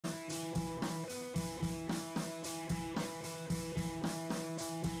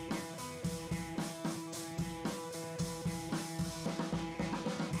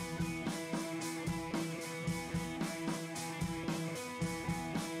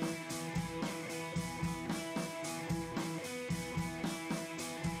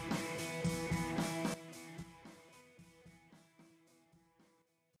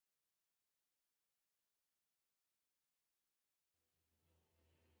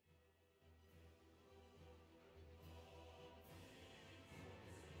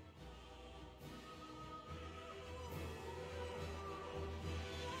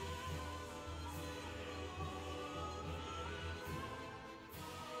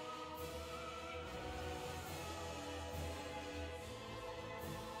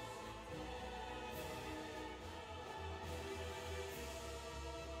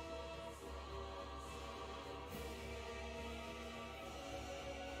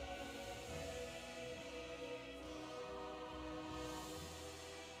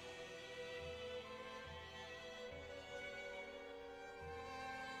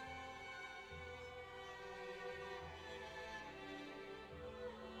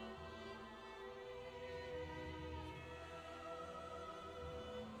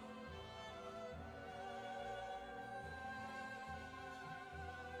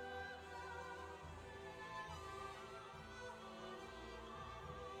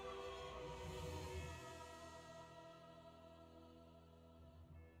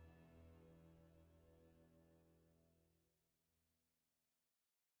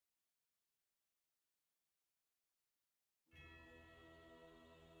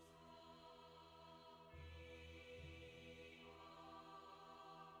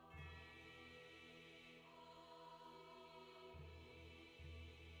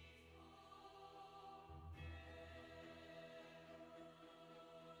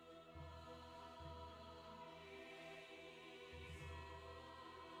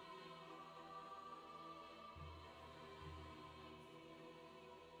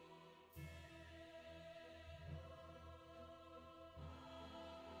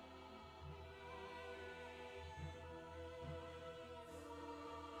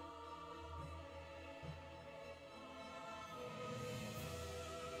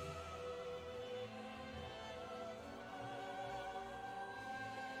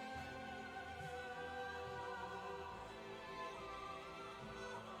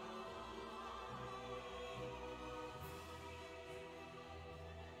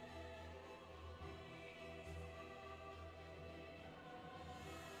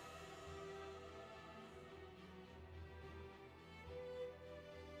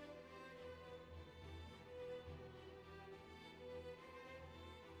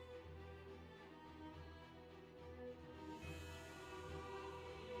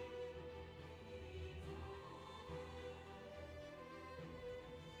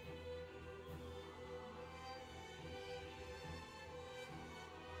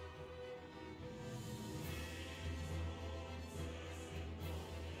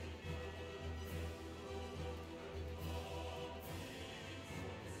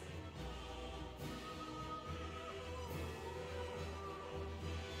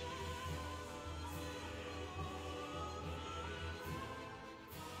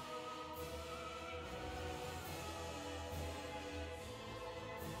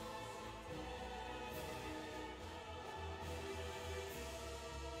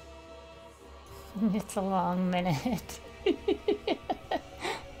It's a long minute.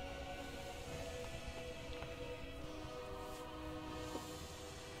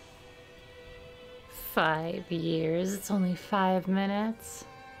 5 years. It's only 5 minutes.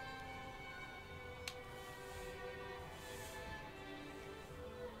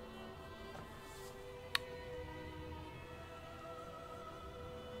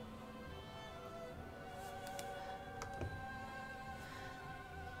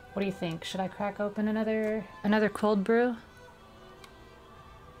 What do you think? Should I crack open another cold brew?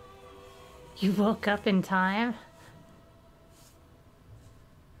 You woke up in time?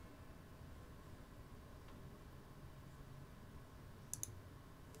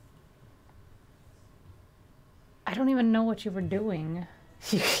 I don't even know what you were doing.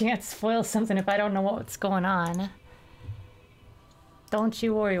 You can't spoil something if I don't know what's going on. Don't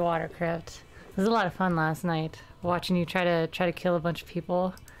you worry, Watercrypt. It was a lot of fun last night, watching you try to kill a bunch of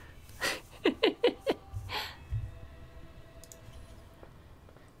people.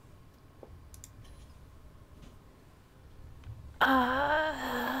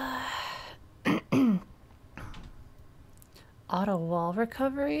 Auto wall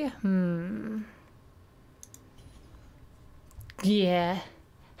recovery? Yeah.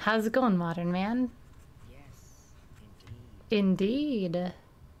 How's it going, modern man? Yes, indeed. Indeed.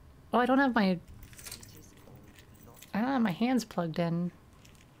 Oh, I don't have my hands plugged in.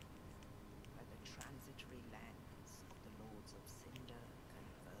 Where the transitory lands of the Lords of Cinder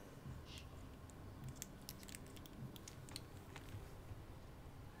converge.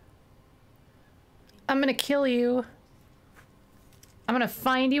 I'm gonna kill you. I'm gonna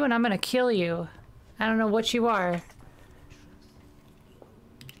find you and I'm gonna kill you. I don't know what you are.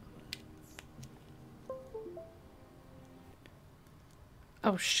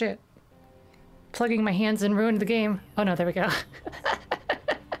 Oh shit. Plugging my hands in ruined the game. Oh no, there we go.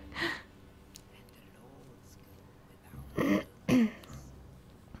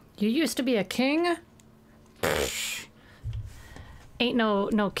 You used to be a king? Ain't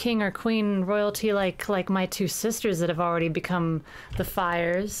no king or queen royalty like my two sisters that have already become the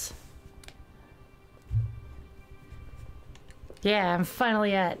Fires. Yeah, I'm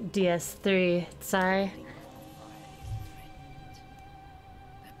finally at DS3. Sorry.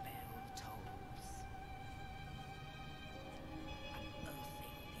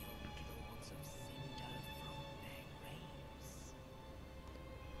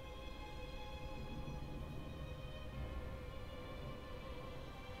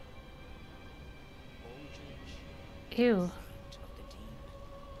 Ew.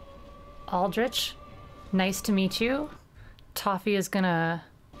 Aldrich, nice to meet you. Toffee is gonna...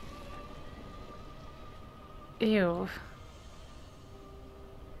 Ew.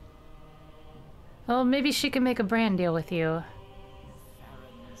 Well, maybe she can make a brand deal with you.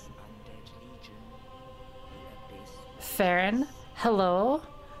 Farron, hello.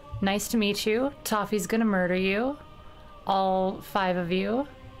 Nice to meet you. Toffee's gonna murder you. All 5 of you.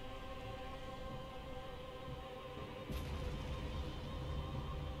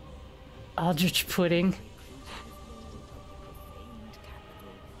 Aldrich pudding.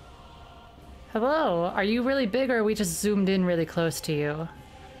 Hello, are you really big or are we just zoomed in really close to you?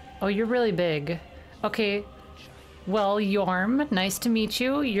 Oh, you're really big. Okay, well, Yorm, nice to meet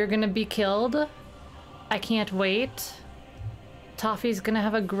you. You're gonna be killed. I can't wait. Toffee's gonna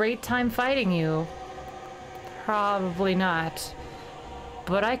have a great time fighting you. Probably not.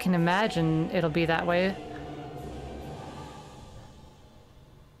 But I can imagine it'll be that way.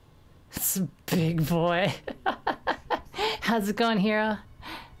 It's a big boy. How's it going, hero?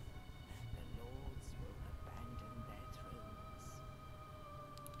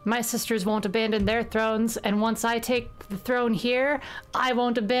 My sisters won't abandon their thrones, and once I take the throne here, I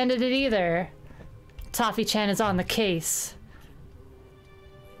won't abandon it either. Toffee-chan is on the case.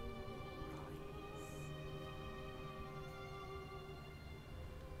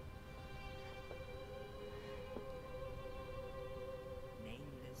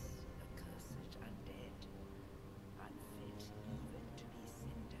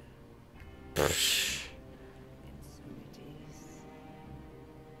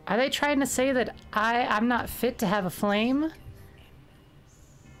 Are they trying to say that I'm not fit to have a flame?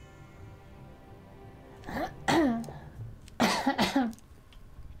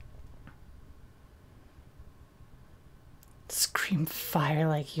 Scream fire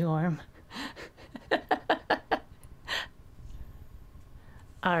like Yorm.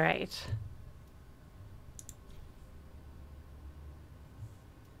 All right.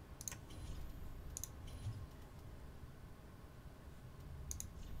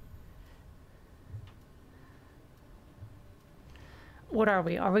 What are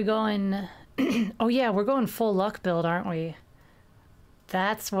we? Are we going Oh yeah, we're going full luck build, aren't we?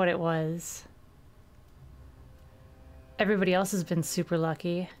 That's what it was. Everybody else has been super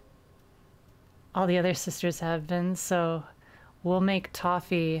lucky. All the other sisters have been, so we'll make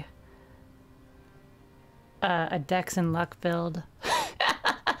Toffee a Dex and luck build.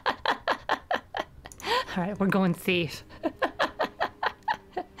 Alright, we're going thief.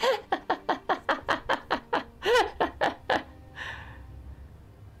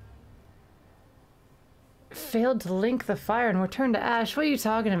 Failed to link the fire and return to ash. What are you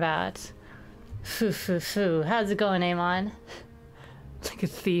talking about? Foo foo foo. How's it going, Amon? Like a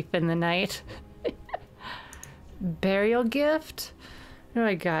thief in the night. Burial gift? What do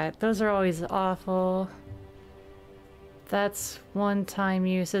I got? Those are always awful. That's one-time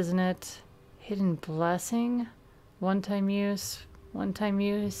use, isn't it? Hidden blessing? One-time use. One-time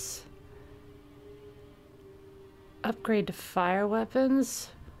use. Upgrade to fire weapons?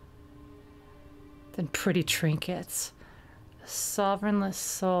 Then pretty trinkets. Sovereignless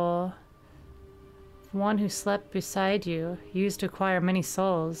soul. One who slept beside you. Used to acquire many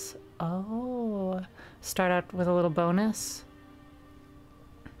souls. Oh. Start out with a little bonus.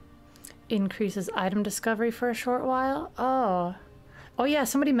 Increases item discovery for a short while. Oh. Oh yeah,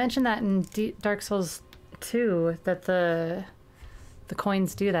 somebody mentioned that in Dark Souls 2, that the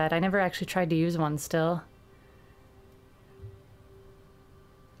coins do that. I never actually tried to use one still.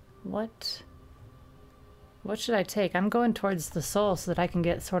 What should I take? I'm going towards the soul so that I can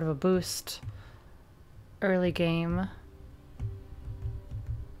get sort of a boost early game.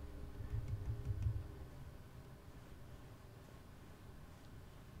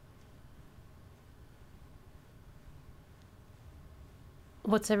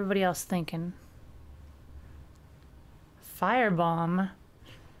 What's everybody else thinking? Firebomb.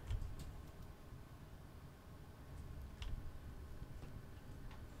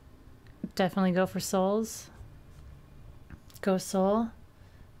 Definitely go for souls. Go soul.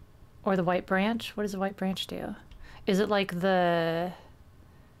 Or the white branch. What does the white branch do? Is it like the...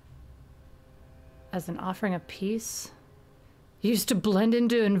 as an offering of peace? Used to blend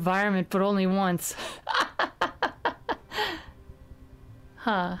into environment, but only once.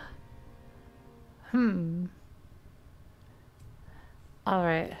 Huh.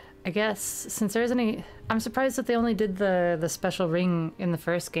 Alright. I guess, since there isn't any... I'm surprised that they only did the special ring in the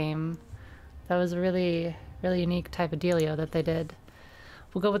first game. That was a really, really unique type of dealio that they did.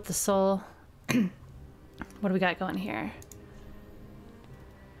 We'll go with the soul. What do we got going here?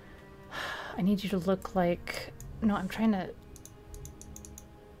 I need you to look like... No, I'm trying to...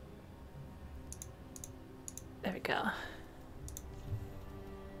 There we go.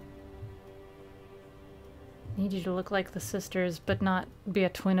 Need you to look like the sisters, but not be a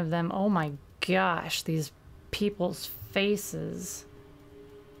twin of them. Oh my gosh, these people's faces.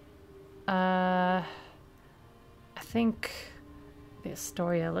 I think the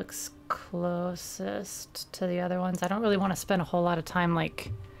Astoria looks closest to the other ones. I don't really want to spend a whole lot of time, like,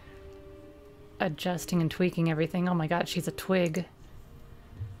 adjusting and tweaking everything. Oh my god, she's a twig.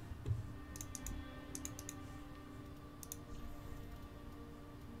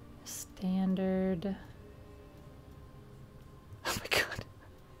 Standard. Oh my god.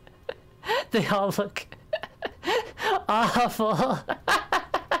 They all look awful.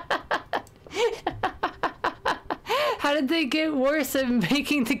 How did they get worse at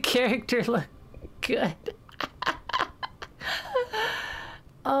making the character look good?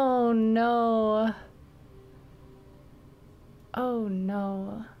 Oh no. Oh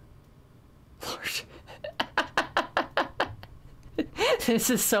no. Lord. This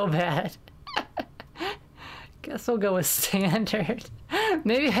is so bad. Guess we'll go with standard.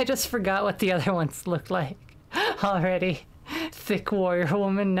 Maybe I just forgot what the other ones looked like already. Thick warrior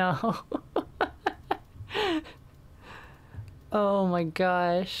woman, no. Oh my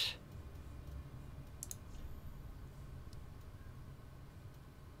gosh.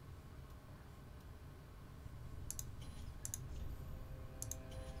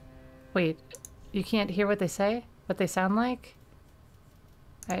 Wait, you can't hear what they say? What they sound like?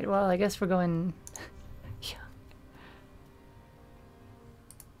 Alright, well, I guess we're going... yeah.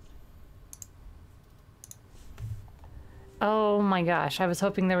 Oh my gosh, I was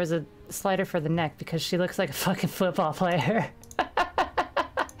hoping there was a slider for the neck because she looks like a fucking football player.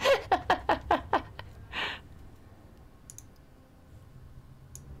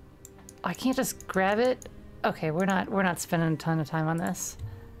 I can't just grab it? Okay, we're not spending a ton of time on this.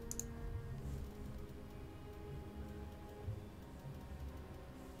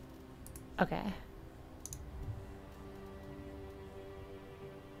 Okay.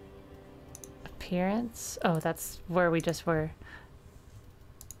 Appearance? Oh, that's where we just were.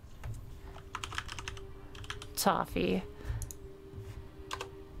 Toffee.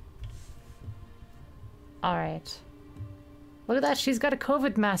 Alright. Look at that, she's got a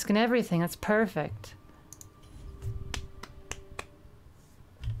COVID mask and everything. That's perfect.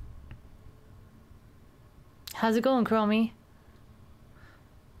 How's it going, Chromie?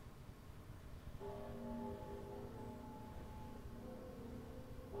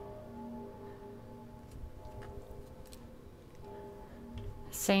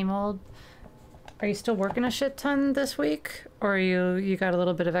 Same old. Are you still working a shit ton this week? Or you got a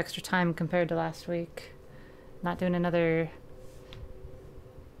little bit of extra time compared to last week? Not doing another...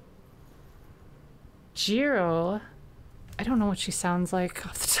 Jiro? I don't know what she sounds like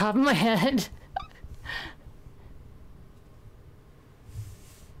off the top of my head.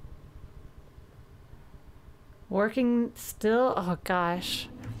 Working still? Oh gosh.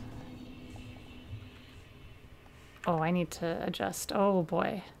 Oh, I need to adjust. Oh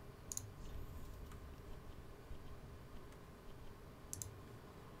boy.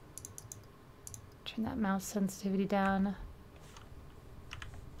 Turn that mouse sensitivity down.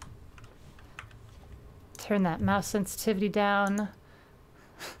 Turn that mouse sensitivity down.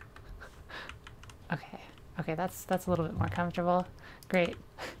 Okay. Okay, that's a little bit more comfortable. Great.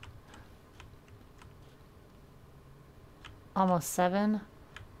 Almost 7.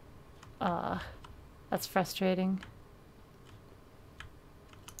 That's frustrating.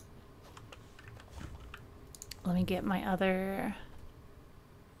 Let me get my other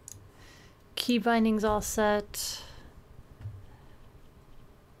key bindings all set.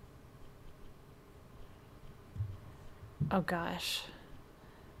 Oh gosh.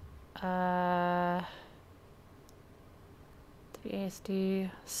 WASD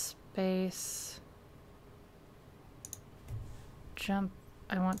space. Jump.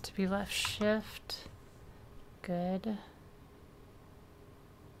 I want to be left shift. Good.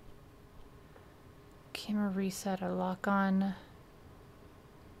 Camera reset or lock on.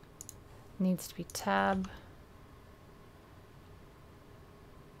 Needs to be tab.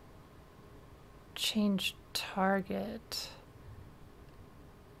 Change target.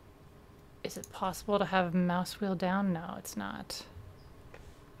 Is it possible to have mouse wheel down? No, it's not.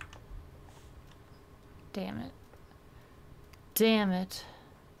 Damn it. Damn it.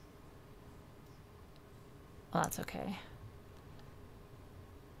 Well, that's okay.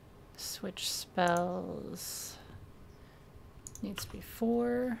 Switch spells. Needs to be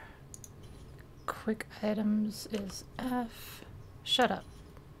 4. Quick items is F. Shut up.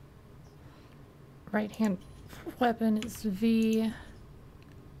 Right hand weapon is V.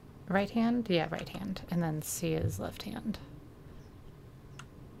 Right hand? Yeah, right hand. And then C is left hand.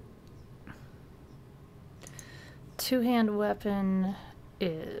 Two-hand weapon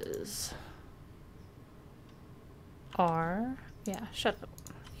is R. Yeah, shut up.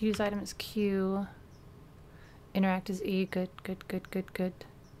 Use item is Q. Interact is E. Good, good, good, good, good.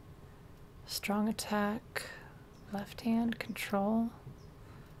 Strong attack. Left hand. Control.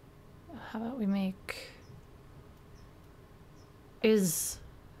 How about we make... Is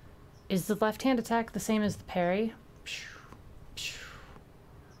the left hand attack the same as the parry?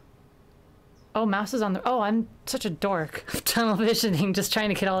 Oh, mouse is on the... Oh, I'm such a dork. Tunnel visioning, just trying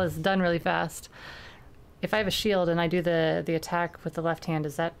to get all this done really fast. If I have a shield and I do the attack with the left hand,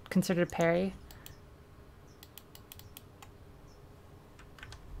 is that considered a parry?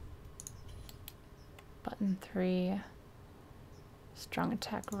 Button 3. Strong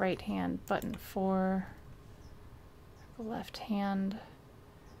attack right hand. Button 4. Left hand.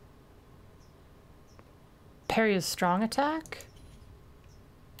 Parry is strong attack?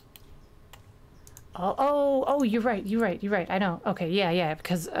 Oh, you're right, I know. Okay, yeah,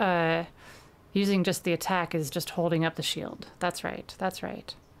 because using just the attack is just holding up the shield. That's right.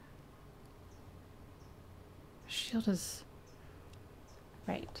 Shield is...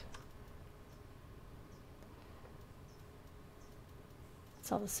 Right.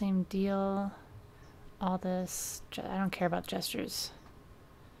 It's all the same deal. All this... I don't care about gestures.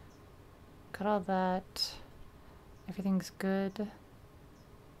 Got all that. Everything's good.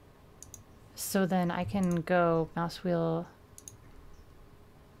 So then I can go mouse wheel.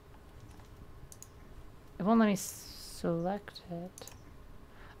 It won't let me select it.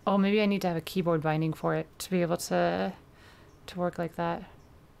 Oh, maybe I need to have a keyboard binding for it to be able to work like that.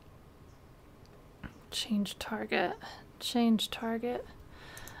 Change target. Change target.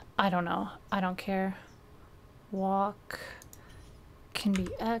 I don't know. I don't care. Walk can be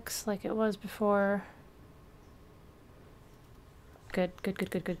X like it was before. Good.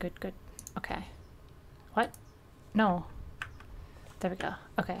 Okay. What? No. There we go.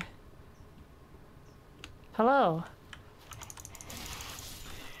 Okay.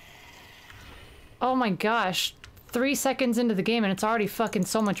 Oh my gosh. 3 seconds into the game and it's already fucking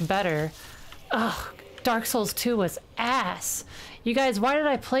so much better. Ugh. Dark Souls 2 was ass. You guys, why did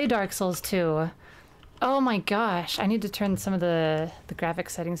I play Dark Souls 2? Oh my gosh. I need to turn some of the graphic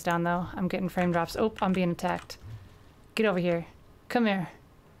settings down though. I'm getting frame drops. Oh, I'm being attacked. Get over here. Come here.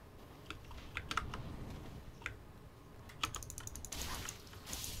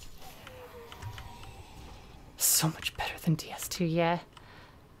 So much better than DS2, yeah.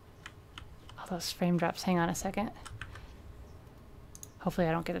 All those frame drops. Hang on a second. Hopefully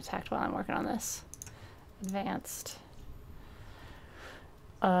I don't get attacked while I'm working on this. Advanced.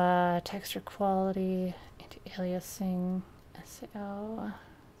 Texture quality, anti-aliasing, SAO,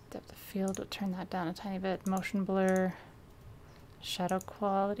 depth of field, we'll turn that down a tiny bit. Motion blur, shadow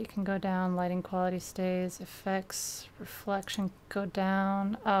quality can go down, lighting quality stays, effects, reflection go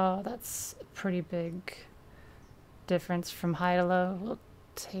down. Oh, that's a pretty big difference from high to low. We'll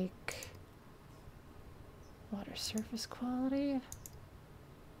take water surface quality,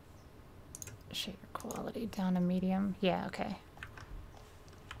 shader quality down to medium. Yeah, okay.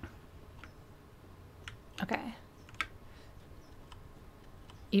 Okay.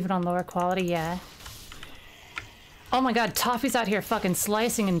 Even on lower quality, yeah. Oh my god, Toffee's out here fucking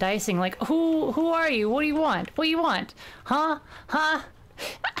slicing and dicing. Like, who are you? What do you want? What do you want? Huh? Huh?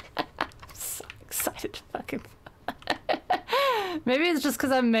 I'm so excited to fucking... Maybe it's just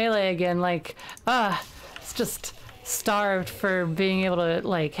because I'm melee again. Like, it's just starved for being able to,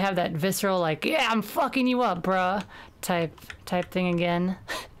 like, have that visceral, like, yeah, I'm fucking you up, bruh, type thing again.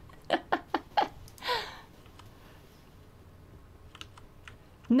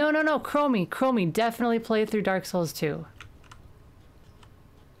 No, Chromie, definitely play through Dark Souls 2.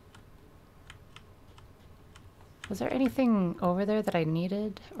 Was there anything over there that I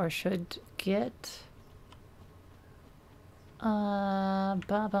needed or should get? Ba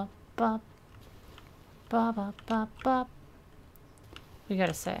ba ba ba ba ba ba. We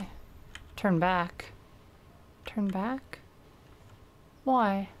gotta say, turn back. Turn back?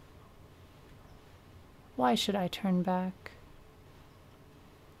 Why? Why should I turn back?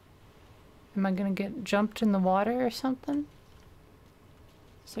 Am I gonna get jumped in the water or something?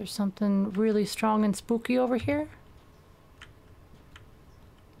 Is there something really strong and spooky over here?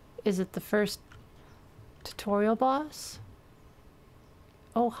 Is it the first tutorial boss?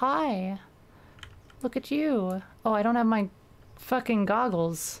 Oh, hi. Look at you. Oh, I don't have my fucking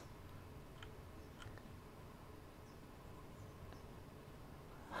goggles.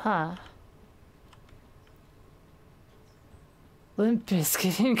 Huh. Limp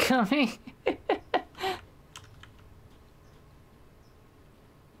Bizkit incoming.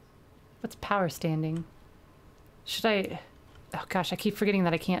 What's power standing? Should I... Oh gosh, I keep forgetting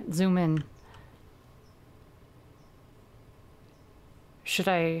that I can't zoom in. Should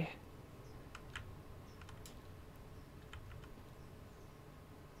I...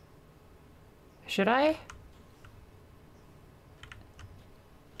 Should I?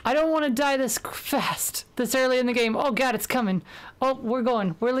 I don't want to die this fast, this early in the game. Oh god, it's coming. Oh, we're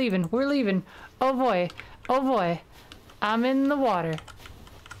going. We're leaving. We're leaving. Oh boy. Oh boy. I'm in the water.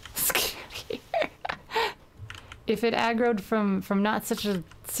 Let's get out of here. If it aggroed from not such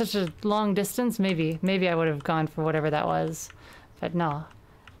a long distance, maybe I would have gone for whatever that was. But no.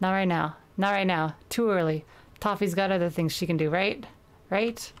 Not right now. Not right now. Too early. Toffee's got other things she can do, right?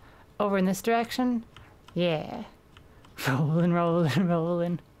 Right? Over in this direction? Yeah. Rolling, rolling,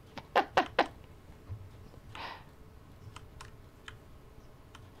 rolling.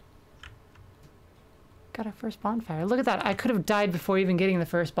 Got our first bonfire. Look at that. I could have died before even getting the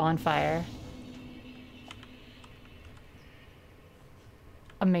first bonfire.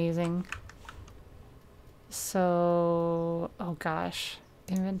 Amazing. So, oh gosh.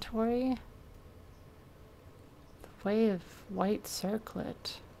 Inventory. The way of white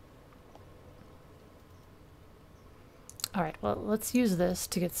circlet. Alright, well, let's use this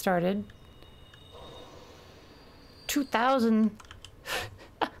to get started. 2,000!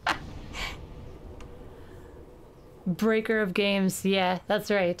 Breaker of games, yeah, that's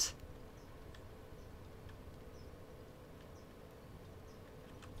right.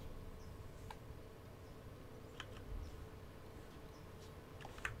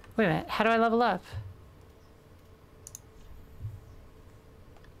 Wait a minute, how do I level up?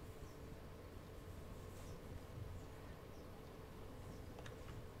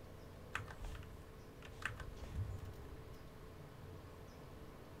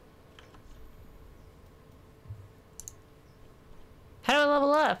 How do I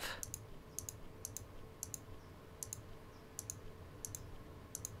level up?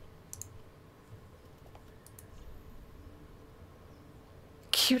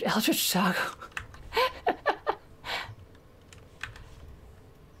 Cute Eldritch Doggo.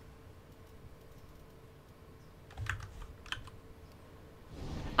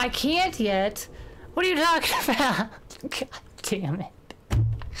 I can't yet. What are you talking about? God damn it.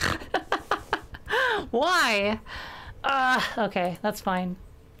 Why? Okay, that's fine.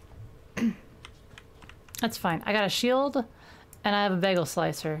 That's fine. I got a shield and I have a bagel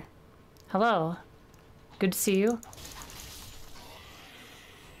slicer. Hello. Good to see you.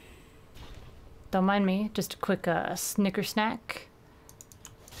 Don't mind me. Just a quick Snicker snack.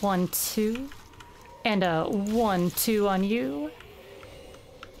 1, 2. And a 1, 2 on you.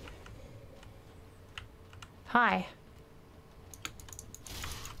 Hi.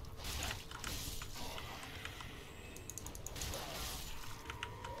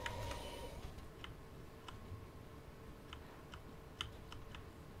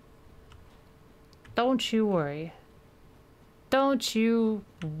 Don't you worry. Don't you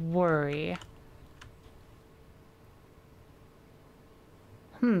worry.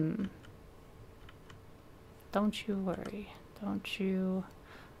 Don't you worry. Don't you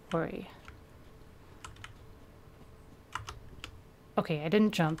worry. Okay, I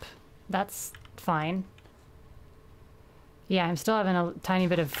didn't jump. That's fine. Yeah, I'm still having a tiny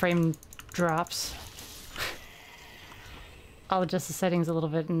bit of frame drops. I'll adjust the settings a little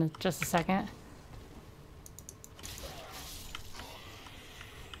bit in just a second.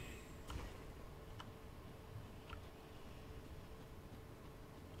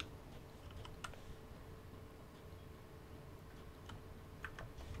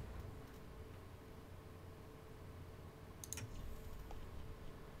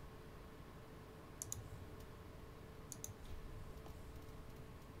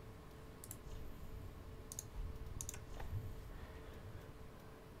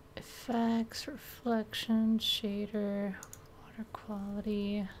 Effects, reflection, shader, water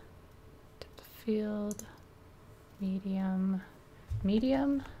quality, depth of field, medium,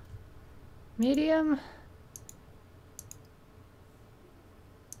 medium, medium.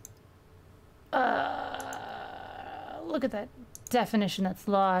 Look at that definition that's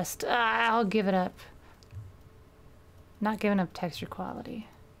lost. I'll give it up. Not giving up texture quality.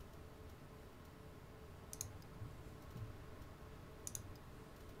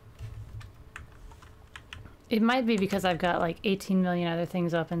 It might be because I've got like 18 million other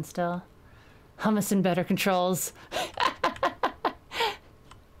things open still. Hummus and better controls.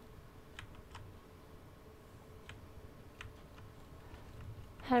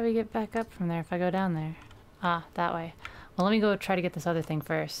 How do we get back up from there if I go down there? Ah, that way. Well, let me go try to get this other thing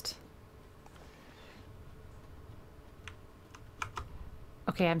first.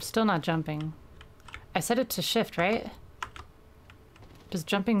 Okay, I'm still not jumping. I set it to shift, right? Does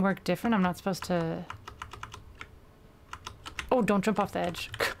jumping work different? I'm not supposed to... Oh, don't jump off the edge.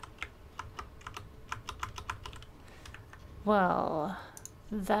 Well,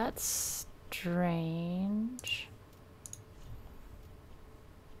 that's strange.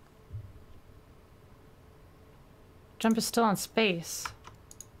 Jump is still on space.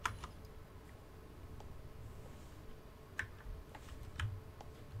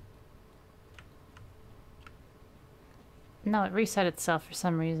 No, it reset itself for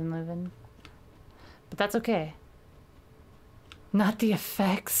some reason, Leuven. But that's okay. Not the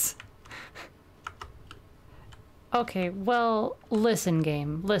effects. Okay, well, listen,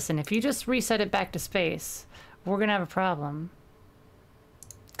 game. Listen, if you just reset it back to space, we're gonna have a problem.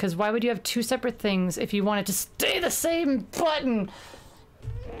 Because why would you have two separate things if you want it to stay the same button?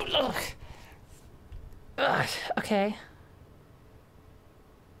 Ugh. Ugh. Okay.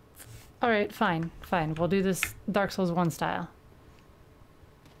 Alright, fine, fine. We'll do this Dark Souls 1 style.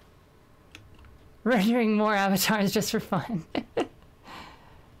 Rendering more avatars just for fun.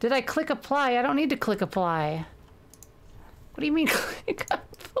 Did I click apply? I don't need to click apply. What do you mean click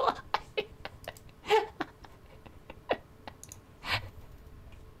apply?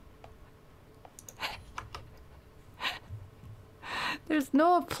 There's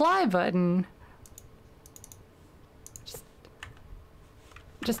no apply button.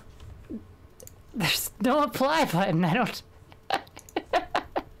 Just there's no apply button. I don't...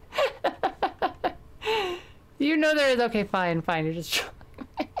 You know there is. Okay, fine, fine. You're just...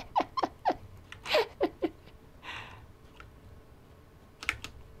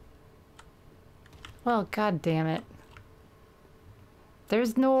 Well, god damn it.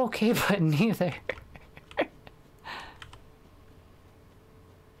 There's no okay button either.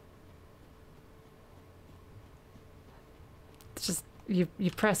 It's just you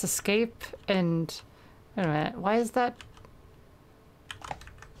press escape and wait a minute, why is that?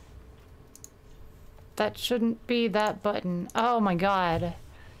 That shouldn't be that button. Oh my god.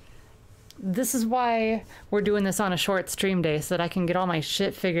 This is why we're doing this on a short stream day, so that I can get all my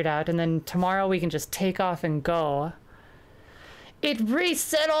shit figured out, and then tomorrow we can just take off and go. It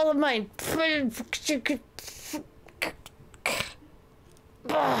reset all of my...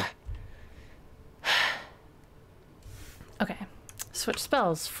 Okay. Switch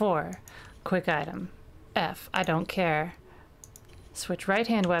spells. 4. Quick item. F. I don't care. Switch right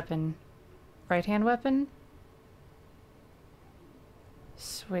hand weapon. Right hand weapon?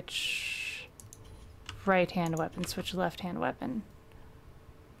 Switch right hand weapon. Switch left hand weapon.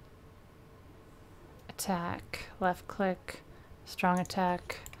 Attack. Left click. Strong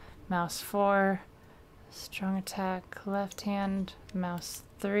attack. Mouse 4. Strong attack. Left hand. Mouse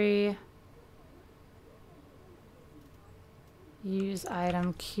 3. Use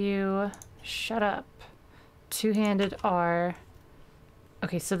item Q. Shut up. Two-handed R.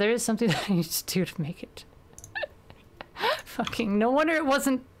 Okay, so there is something that I need to do to make it. Fucking no wonder it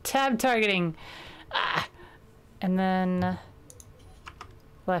wasn't tab targeting. Ah. And then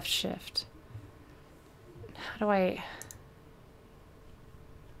left shift. How do I...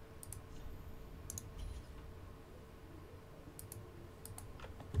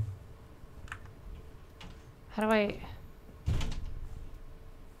 How do I...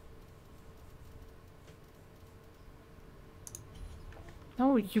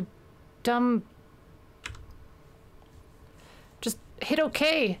 No, you dumb... Just hit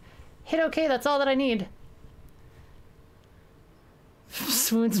OK. Hit OK, that's all that I need.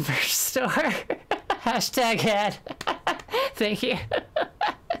 Swoon's merch store. Hashtag ad. Thank you.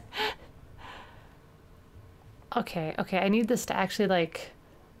 Okay, okay, I need this to actually, like,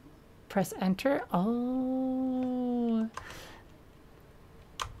 press enter. Oh.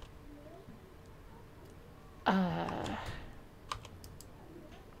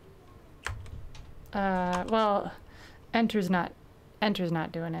 Well, enter's not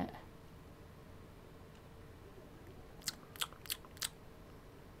doing it.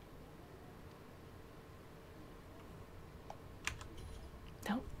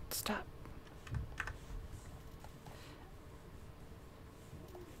 No, stop.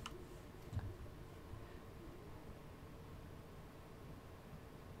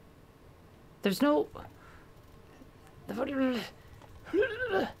 There's no...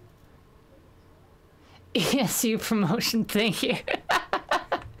 ESU promotion, thank you.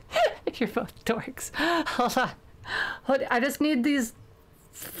 You're both dorks. Hold on. Hold, I just need these...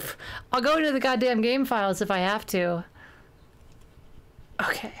 I'll go into the goddamn game files if I have to.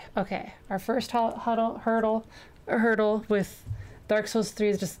 Okay, okay. Our first hurdle with Dark Souls 3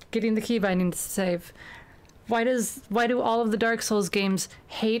 is just getting the key binding to save. Why do all of the Dark Souls games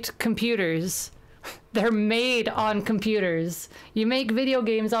hate computers? They're made on computers. You make video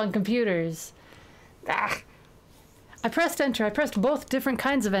games on computers. Ah. I pressed enter. I pressed both different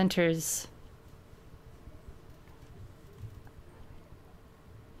kinds of enters.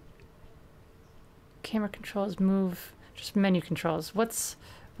 Camera controls, move, just menu controls. What's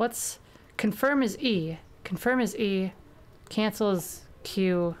confirm is E. Confirm is E. Cancel is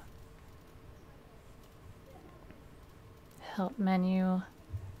Q. Help menu.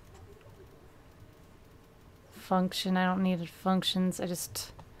 Function, I don't need functions. I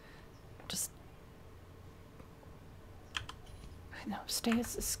just no, stay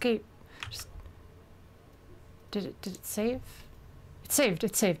as escape. Just did it save? It saved.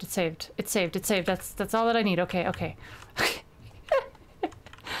 That's all that I need. Okay, okay. I'm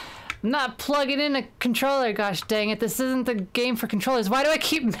not plugging in a controller, gosh dang it. This isn't the game for controllers. Why do I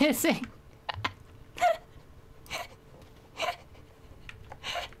keep missing?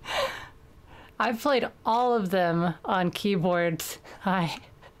 I've played all of them on keyboards. Hi.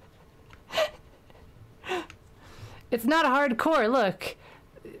 It's not hardcore, look.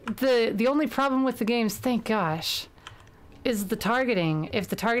 The only problem with the games, thank gosh, is the targeting. If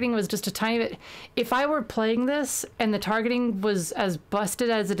the targeting was just a tiny bit... If I were playing this and the targeting was as busted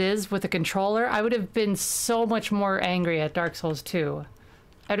as it is with a controller, I would have been so much more angry at Dark Souls 2.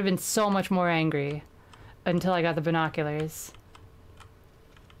 I would have been so much more angry until I got the binoculars.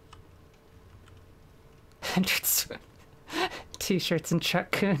 T-shirts and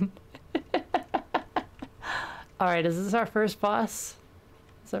Chuck-kun. Alright, is this our first boss?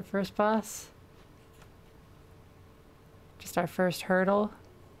 Is our first boss? Just our first hurdle?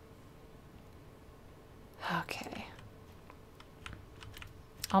 Okay.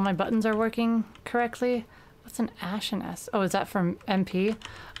 All my buttons are working correctly? What's an Ashen S? Oh, is that from MP?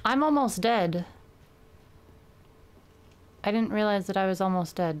 I'm almost dead. I didn't realize that I was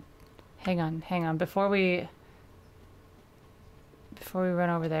almost dead. Hang on. Before we run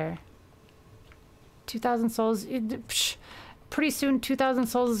over there. 2,000 souls. Pretty soon, 2,000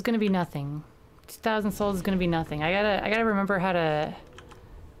 souls is gonna be nothing. 2,000 souls is gonna be nothing. I gotta remember how to.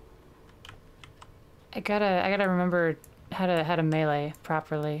 I gotta remember how to melee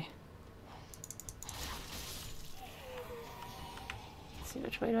properly. Let's see,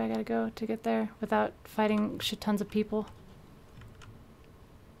 which way do I gotta go to get there without fighting shit tons of people?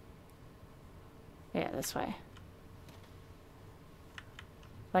 Yeah, this way.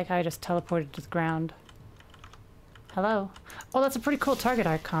 Like how I just teleported to the ground. Hello. Oh, that's a pretty cool target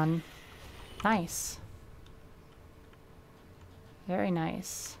icon. Nice. Very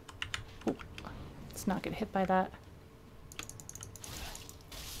nice. Ooh, let's not get hit by that.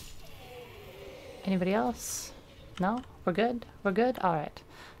 Anybody else? No? We're good? We're good? Alright.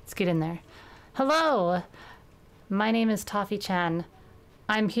 Let's get in there. Hello! My name is Toffee-chan.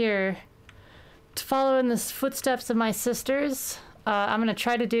 I'm here to follow in the footsteps of my sisters. I'm gonna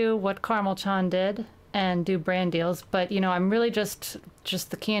try to do what Caramel-chan did and do brand deals, but you know, I'm really just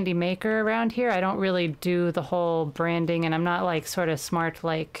the candy maker around here. I don't really do the whole branding, and I'm not like sort of smart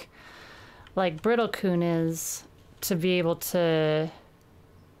like Brittle-kun is to be able to...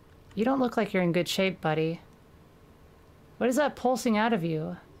 You don't look like you're in good shape, buddy. What is that pulsing out of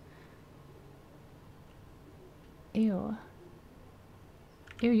you? Ew.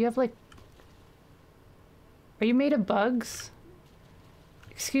 Ew, you have like... Are you made of bugs?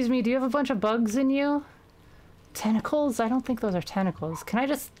 Excuse me, do you have a bunch of bugs in you? Tentacles? I don't think those are tentacles. Can I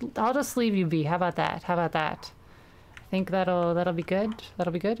just... I'll just leave you be. How about that? How about that? I think that'll be good.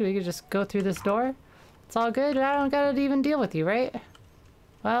 That'll be good. We could just go through this door. It's all good. I don't gotta even deal with you, right?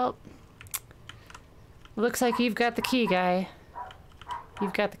 Well... Looks like you've got the key, guy.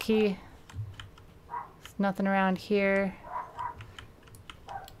 You've got the key. There's nothing around here.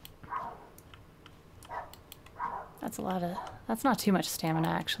 That's a lot of... That's not too much stamina,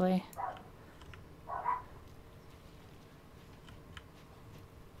 actually.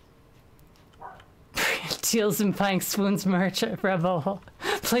 Deals in buying Swoon's merch at Rebel.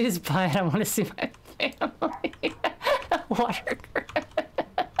 Please buy it. I want to see my family. Water.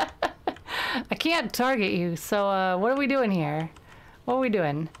 I can't target you, so what are we doing here? What are we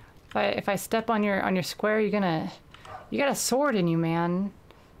doing? If I step on your square, you got a sword in you, man.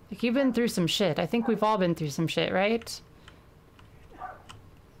 Like, you've been through some shit. I think we've all been through some shit, right?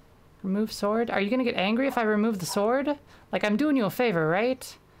 Remove sword? Are you gonna get angry if I remove the sword? Like, I'm doing you a favor,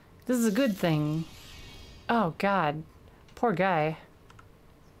 right? This is a good thing. Oh, God. Poor guy.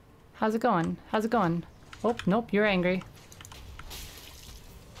 How's it going? How's it going? Oh, nope, you're angry.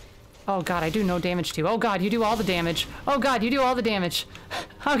 Oh, God, I do no damage to you. Oh, God, you do all the damage. Oh, God, you do all the damage.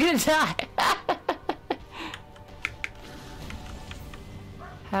 I'm gonna die.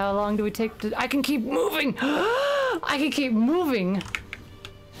 How long do we take to... I can keep moving! I can keep moving!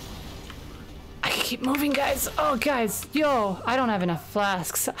 I can keep moving, guys! Oh, guys! Yo! I don't have enough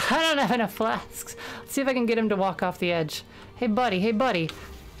flasks. I don't have enough flasks. Let's see if I can get him to walk off the edge. Hey, buddy. Hey, buddy.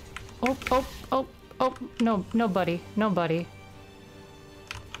 Oh, oh, oh, oh. No, no, buddy. No, buddy.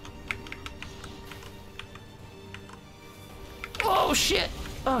 Oh, shit!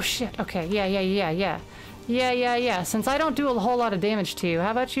 Oh, shit. Okay, yeah. Since I don't do a whole lot of damage to you,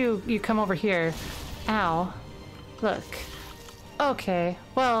 how about you come over here? Ow. Look. Okay,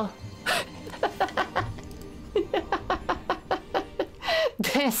 well...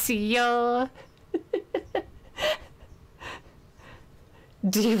 Desio.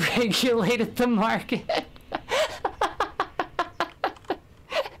 Deregulated the market.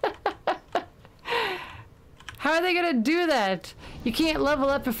 How are they gonna do that? You can't level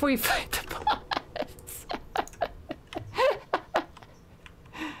up before you fight the boss.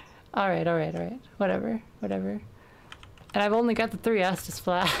 Alright. Whatever. And I've only got the 3 Estus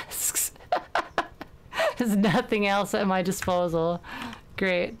flasks. There's nothing else at my disposal.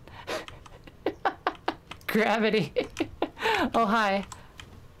 Great. Gravity. Oh, hi.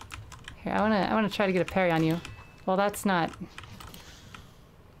 Here, I wanna try to get a parry on you. Well, that's not...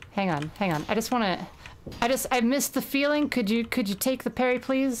 Hang on. I missed the feeling. Could you take the parry,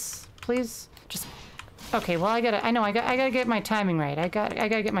 please? Please? Just... Okay, well, I gotta get my timing right. I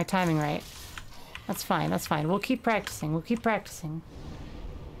gotta get my timing right. That's fine. We'll keep practicing.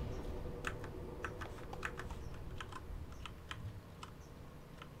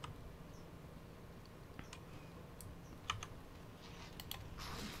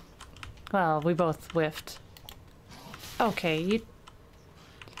 Well, we both whiffed. Okay, you...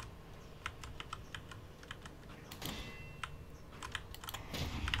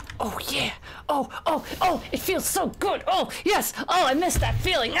 Oh, yeah! Oh, it feels so good! Oh, yes! Oh, I missed that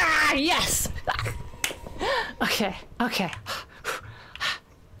feeling! Ah, yes! Okay. Yeah.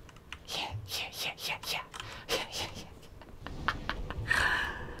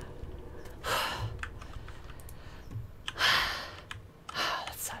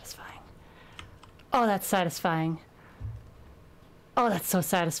 That's satisfying. Oh, that's satisfying. Oh, that's so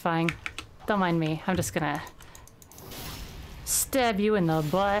satisfying. Don't mind me. I'm just gonna stab you in the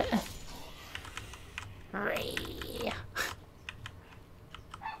butt.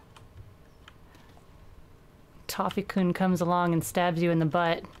 Toffee-kun comes along and stabs you in the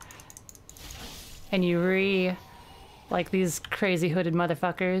butt. And you like these crazy hooded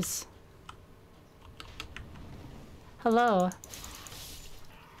motherfuckers. Hello.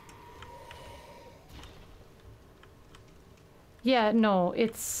 Yeah, no,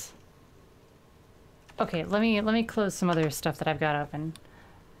 it's... Okay, let me close some other stuff that I've got open.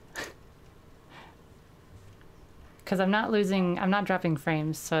 Because I'm not dropping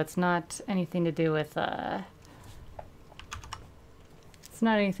frames, so it's not anything to do with, It's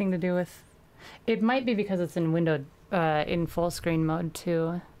not anything to do with... It might be because it's in windowed, in full screen mode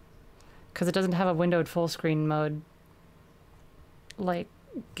too. Because it doesn't have a windowed full screen mode like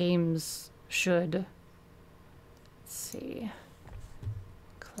games should. Let's see.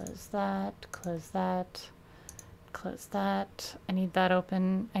 Close that, close that, close that. I need that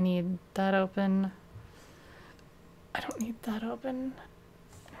open. I need that open. I don't need that open.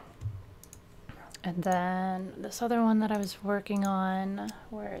 And then this other one that I was working on,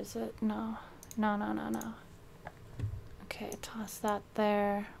 where is it? No, no, no, no, no. Okay, toss that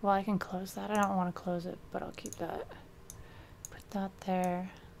there. Well, I can close that. I don't want to close it, but I'll keep that. Put that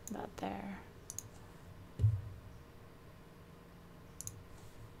there, that there.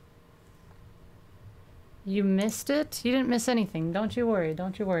 You missed it? You didn't miss anything. Don't you worry.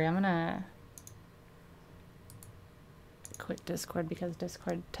 Don't you worry. I'm gonna quit Discord because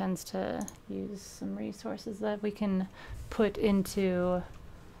Discord tends to use some resources that we can put into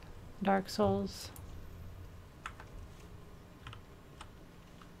Dark Souls.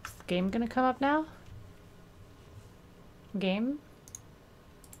 Is the game gonna come up now? Game?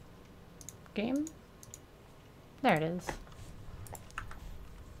 Game? There it is.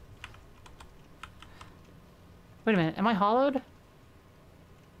 Wait a minute, am I hollowed?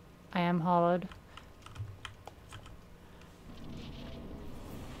 I am hollowed.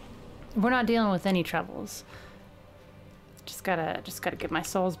 We're not dealing with any troubles. Just gotta get my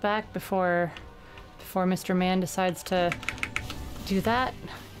souls back before Mr. Man decides to do that.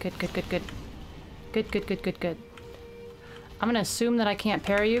 Good, good, good, good. Good, good, good, good, good. I'm gonna assume that I can't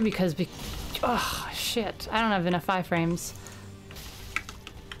parry you because oh shit, I don't have enough iframes.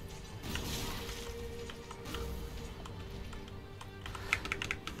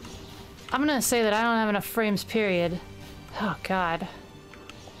 I'm gonna say that I don't have enough frames, period. Oh god.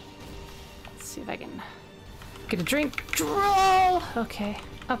 Let's see if I can get a drink. Droll! Okay,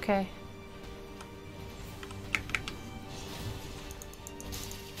 okay.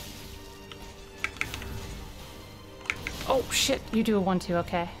 Oh shit, you do a 1-2,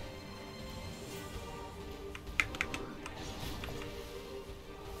 okay.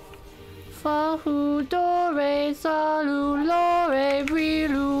 Fa hu do re sa lu lo re re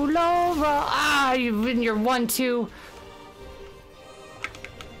lu lo ra. Ah, you've been your 1-2.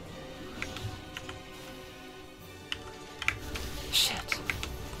 Shit.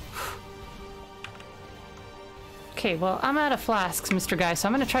 Okay, well, I'm out of flasks, Mr. Guy, so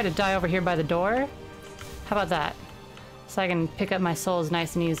I'm gonna try to die over here by the door. How about that? So I can pick up my souls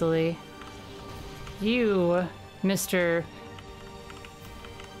nice and easily. You, Mr.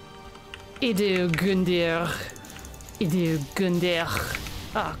 Idu Gundir. Idu Gundir.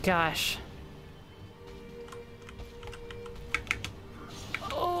 Oh gosh.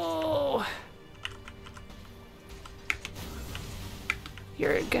 Oh.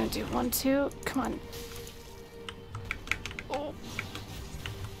 You're gonna do 1-2. Come on. Oh.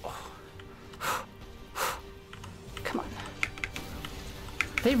 Come on.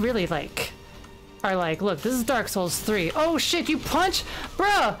 They really are like, look, this is Dark Souls 3. Oh shit, you punch?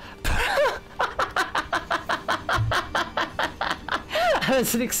 Bruh! I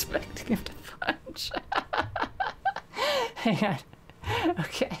wasn't expecting him to punch. Hang on.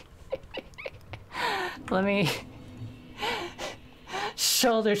 Okay. Let me...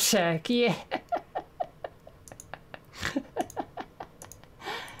 Shoulder check, yeah.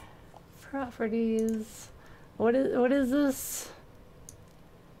 Properties. What is this?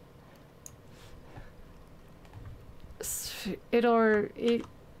 Ildontimus.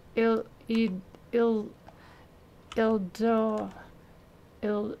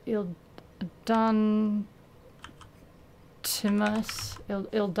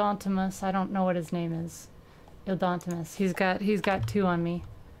 I don't know what his name is. Ildontimus. He's got 2 on me.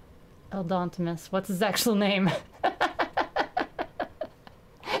 Ildontimus. What's his actual name?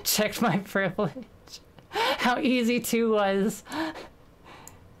 Checked my privilege. How easy 2 was.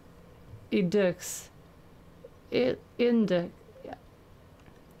 Idux. Indux.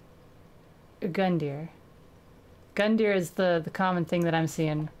 Gundeer. Gundeer is the common thing that I'm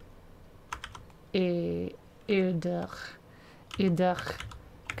seeing. Udach.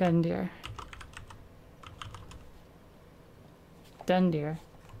 Gundeer. Dundeer.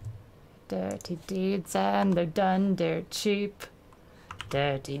 Dirty deeds and they're done dirt cheap.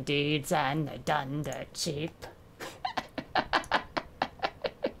 Dirty deeds and they're done dirt cheap.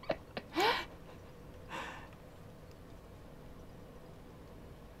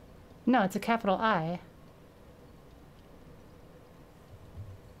 No, it's a capital I.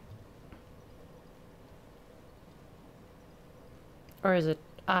 Or is it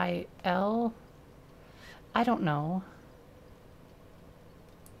I-L? I don't know.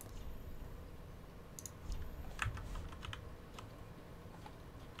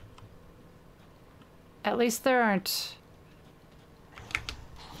 At least there aren't...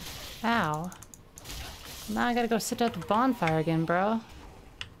 Ow. Now I gotta go sit at the bonfire again, bro.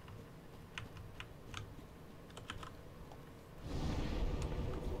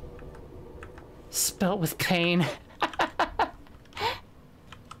 Spelt with pain. God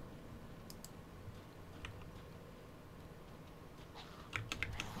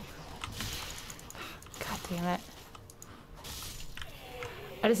damn it.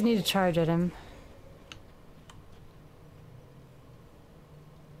 I just need to charge at him.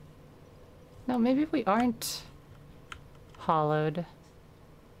 No, maybe we aren't hollowed.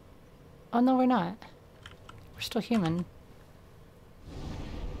 Oh no, we're not. We're still human.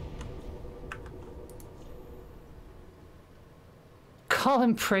 Call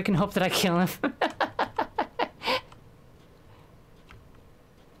him prick and hope that I kill him.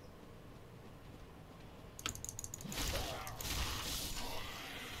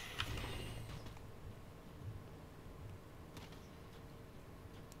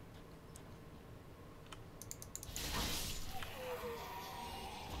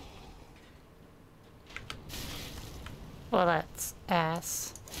 Well, that's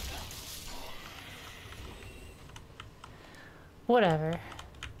ass. Whatever.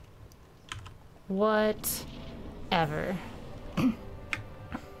 Whatever.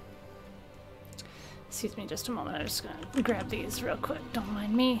 Excuse me just a moment. I'm just gonna grab these real quick. Don't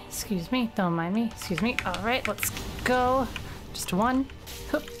mind me. Excuse me. Don't mind me. Excuse me. Alright, let's go. Just one.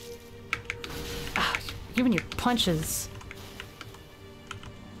 Hoop. Ah, even your punches.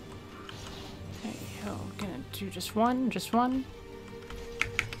 There you go. Gonna do just one. Just one.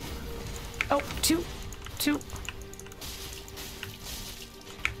 Oh, two. Two.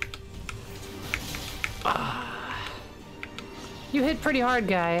 You hit pretty hard,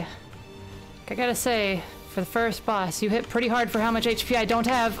 guy. I gotta say, for the first boss, you hit pretty hard for how much HP I don't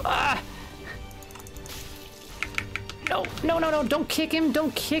have. Ah! No, no, no, no, don't kick him,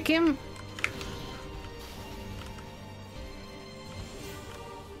 don't kick him.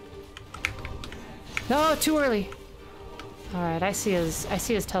 No, too early. All right, I see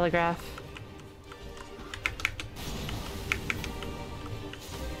his telegraph.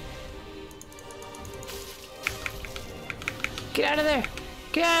 Get out of there!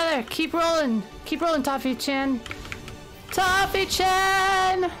 Get out of there! Keep rolling! Keep rolling, Toffee-chan!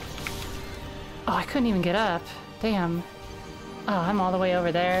 Toffee-chan! Oh, I couldn't even get up. Damn. Oh, I'm all the way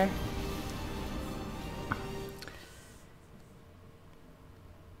over there.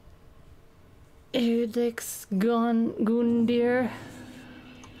 Elegantseaurchin.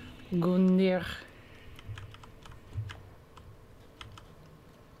 Gundeer.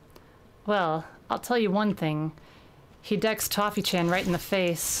 Well, I'll tell you one thing. He decks Toffee-chan right in the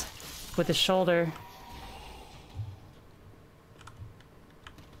face with his shoulder.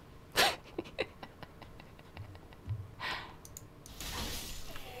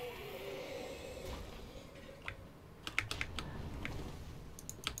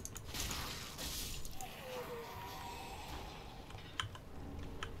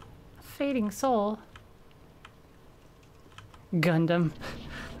 Fading soul. Gundam.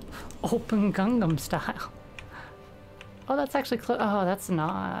 Open Gundam style. Oh, that's actually close. Oh, that's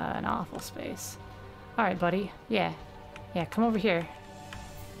not an awful space. All right, buddy. Yeah. Yeah, come over here.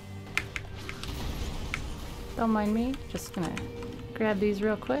 Don't mind me. Just gonna grab these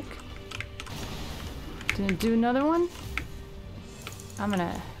real quick. Gonna do another one. I'm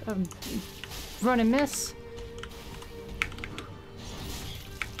gonna run and miss.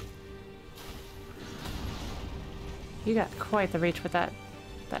 You got quite the reach with that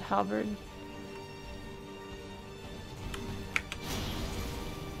halberd.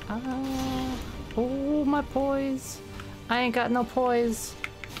 Oh, my poise. I ain't got no poise.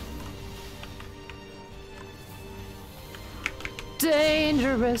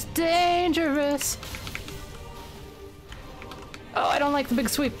 Dangerous, dangerous. Oh, I don't like the big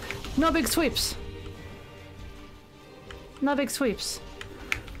sweep. No big sweeps. No big sweeps.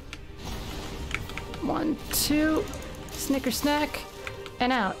 1, 2, snicker snack,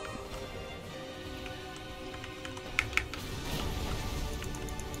 and out.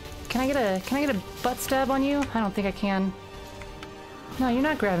 Can I get a butt stab on you? I don't think I can. No, you're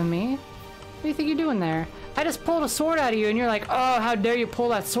not grabbing me. What do you think you're doing there? I just pulled a sword out of you and you're like, oh, how dare you pull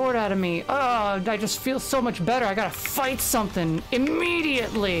that sword out of me? Oh, I just feel so much better. I gotta fight something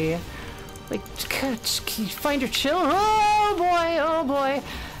immediately. Like, find your chill. Oh boy, oh boy.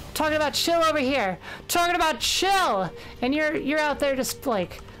 Talking about chill over here. Talking about chill. And you're out there just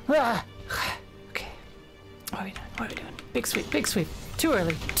like, ugh. Okay. What are we doing? What are we doing? Big sweep, big sweep. Too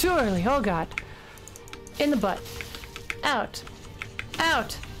early, too early. Oh God. In the butt. Out.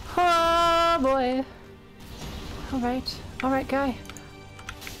 Out. Oh boy. All right, guy.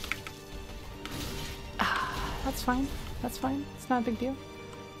 Ah, that's fine. That's fine. It's not a big deal.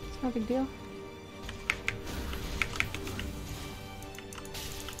 It's not a big deal.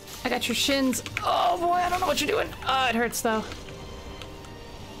 I got your shins. Oh boy, I don't know what you're doing. Oh, it hurts though.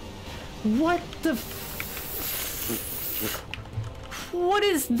 What the what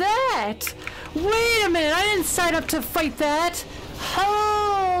is that? Wait a minute, I didn't sign up to fight that.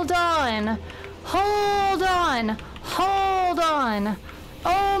 Hold on. Hold on. Hold on.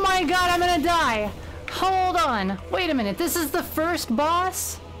 Oh my God, I'm gonna die. Hold on. Wait a minute, this is the first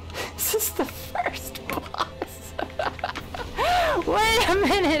boss? This is the first boss. Wait a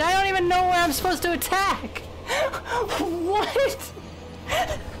minute, I don't even know where I'm supposed to attack. What?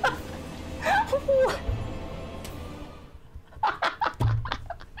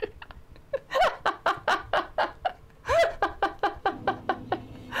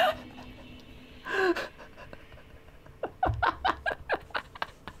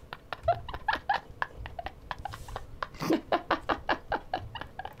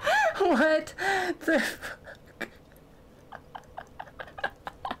 What? What the fuck?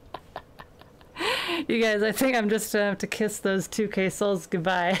 You guys, I think I'm just gonna have to kiss those 2K souls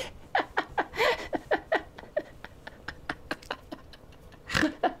goodbye.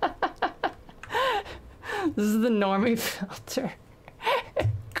 This is the normie filter.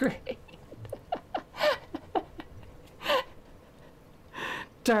 Great.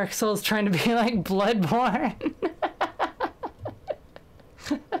 Dark Souls trying to be like Bloodborne.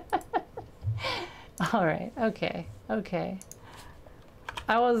 All right. Okay. Okay.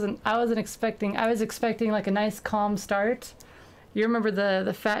 I wasn't expecting. I was expecting like a nice calm start. You remember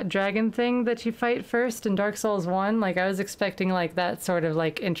the fat dragon thing that you fight first in Dark Souls 1? Like I was expecting like that sort of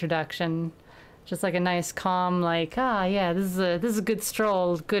like introduction. Just like a nice calm like, ah yeah, this is a good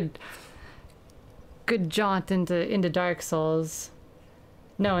stroll, good jaunt into Dark Souls.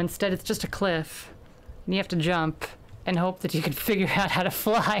 No, instead it's just a cliff. And you have to jump and hope that you can figure out how to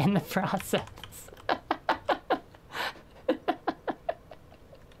fly in the process.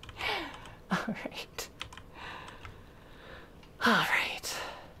 All right. All right.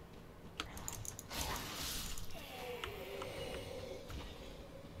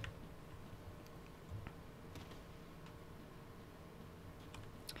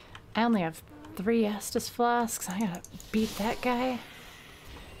 I only have 3 Estus flasks. I gotta beat that guy.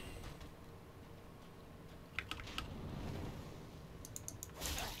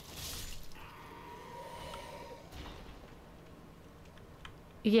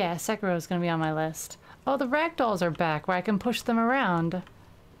 Yeah, Sekiro's gonna be on my list. Oh, the ragdolls are back where I can push them around.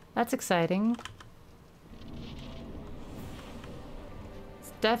 That's exciting.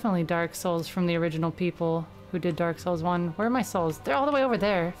 It's definitely Dark Souls from the original people who did Dark Souls 1. Where are my souls? They're all the way over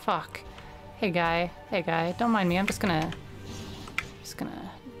there. Fuck. Hey guy. Hey guy. Don't mind me. I'm just gonna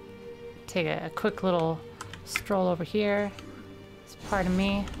take a quick little stroll over here. It's pardon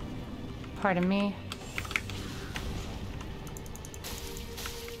me. Pardon me.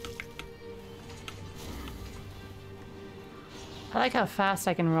 I like how fast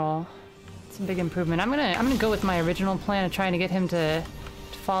I can roll. It's a big improvement. I'm gonna go with my original plan of trying to get him to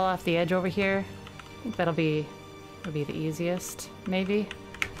fall off the edge over here. I think that'll be the easiest, maybe.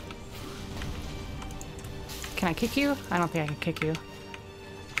 Can I kick you? I don't think I can kick you.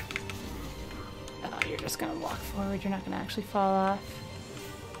 Oh, you're just gonna walk forward. You're not gonna actually fall off.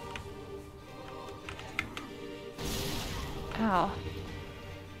 Ow.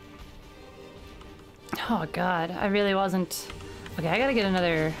 Oh God, I really wasn't. Okay, I gotta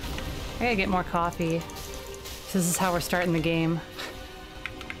get more coffee. This is how we're starting the game.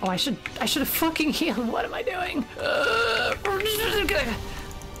 Oh, I should have fucking healed. What am I doing?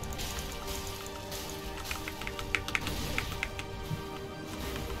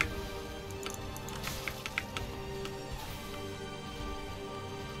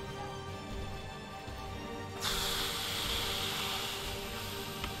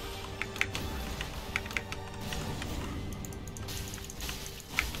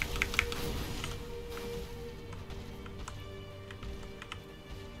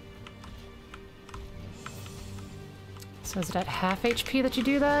 So is it at half HP that you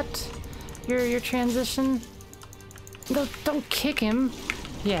do that? Your transition? No, don't kick him.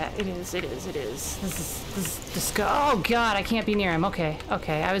 Yeah, it is. This is disgusting. Oh god, I can't be near him. Okay,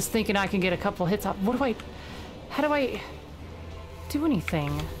 okay. I was thinking I could get a couple hits off. How do I do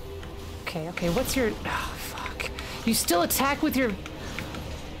anything? Okay, okay, what's your... Oh, fuck. You still attack with your...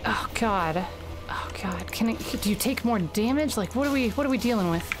 Oh god. Oh god. Do you take more damage? Like, what are we dealing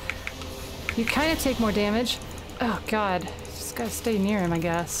with? You kind of take more damage. Oh god. Just gotta stay near him, I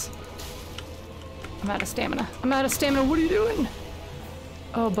guess. I'm out of stamina. I'm out of stamina. What are you doing?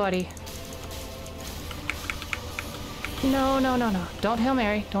 Oh, buddy. No, no, no, no. Don't Hail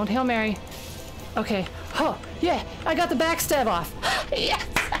Mary. Don't Hail Mary. Okay. Oh, yeah. I got the backstab off. Yes!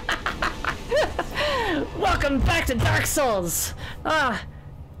 Welcome back to Dark Souls. Ah.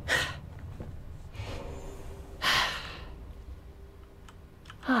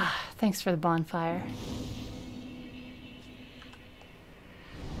 Ah, thanks for the bonfire.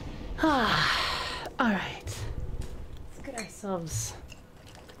 Ah. All right. Let's get ourselves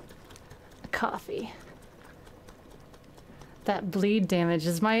a coffee. That bleed damage.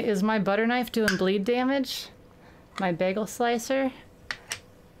 Is my butter knife doing bleed damage? My bagel slicer?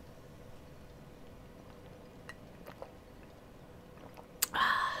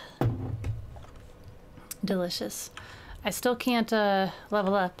 Delicious. I still can't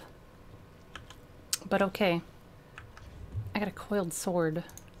level up. But okay. I got a coiled sword.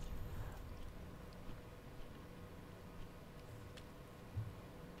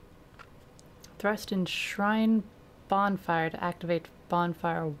 Thrust in Shrine Bonfire to activate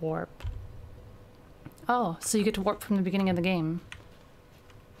Bonfire Warp. Oh, so you get to warp from the beginning of the game.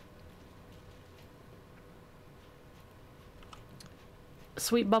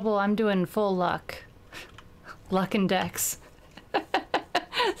 Sweet Bubble, I'm doing full luck. Luck and Dex.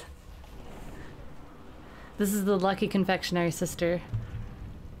 This is the Lucky Confectionery Sister.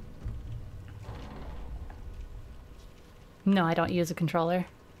 No, I don't use a controller.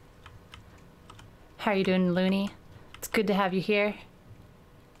 How are you doing, Looney? It's good to have you here.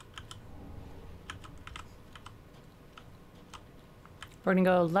 We're gonna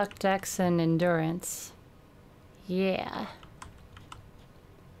go Luck, Dex, and Endurance. Yeah.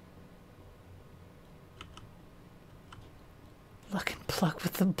 Luck and pluck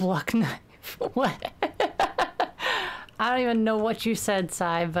with the pluck knife. What? I don't even know what you said,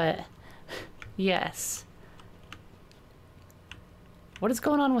 Sai, but yes. What is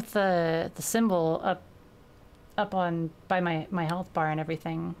going on with the symbol up on by my health bar and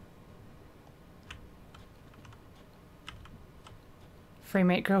everything? Frame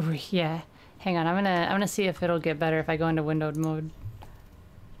rate Grover, yeah. Hang on, I'm gonna see if it'll get better if I go into windowed mode.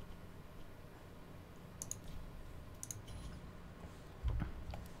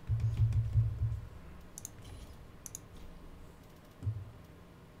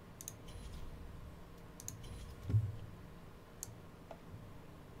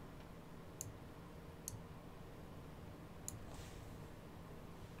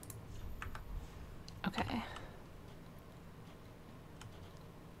 Okay.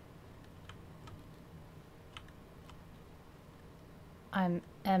 I'm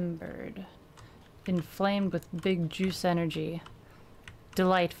embered. Inflamed with big juice energy.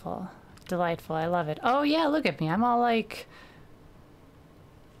 Delightful. Delightful. I love it. Oh yeah, look at me. I'm all like...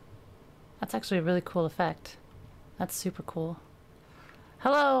 That's actually a really cool effect. That's super cool.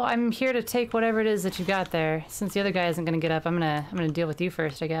 Hello, I'm here to take whatever it is that you got there. Since the other guy isn't gonna get up, I'm gonna deal with you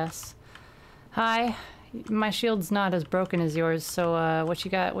first, I guess. Hi. My shield's not as broken as yours, so what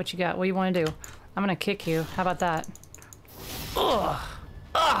you got? What you got? What do you want to do? I'm gonna kick you. How about that? Ugh!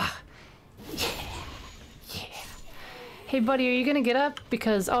 Ugh! Yeah! Yeah! Hey buddy, are you gonna get up?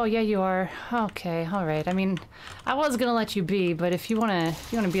 Because, oh yeah you are. Okay, alright. I mean, I was gonna let you be, but if you wanna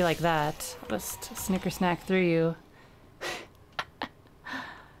be like that, I'll just snicker snack through you.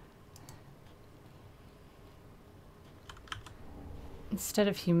 Instead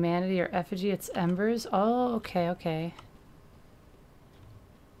of humanity or effigy, it's embers. Oh, okay, okay.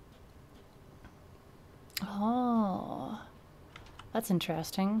 Oh, that's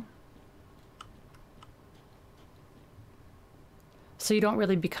interesting. So you don't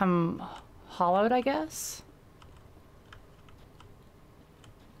really become hollowed, I guess?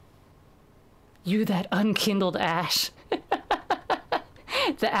 You, that unkindled ash.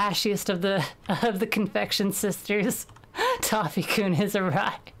 The ashiest of the confection sisters. Toffee-kun has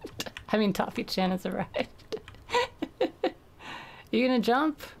arrived. I mean, Toffee-chan has arrived. You gonna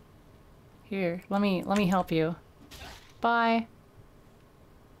jump? Here, let me help you. Bye.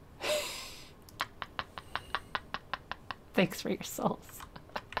 Thanks for your souls.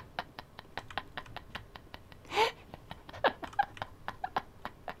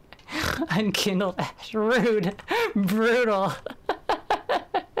 Unkindled ash. Rude. Brutal.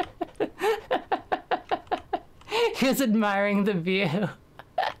 He was admiring the view.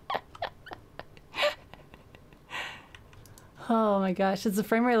 Oh my gosh, is the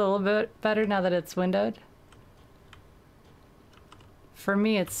frame rate a little bit better now that it's windowed? For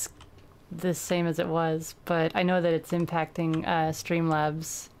me, it's the same as it was, but I know that it's impacting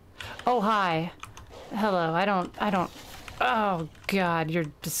Streamlabs. Oh, hi. Hello, I don't, oh god, you're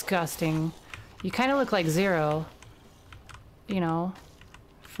disgusting. You kind of look like Zero. You know,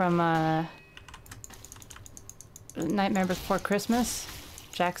 from Nightmare Before Christmas?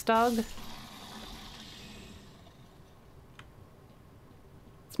 Jack's dog?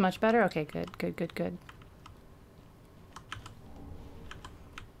 It's much better? Okay, good, good, good, good.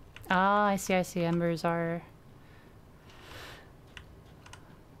 Ah, I see, I see. Embers are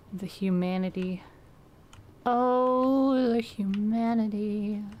the humanity. Oh, the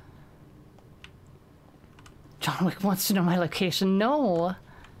humanity. John Wick wants to know my location. No.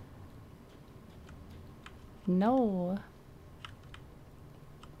 No.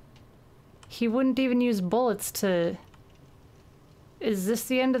 He wouldn't even use bullets to... Is this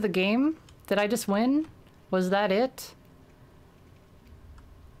the end of the game? Did I just win? Was that it?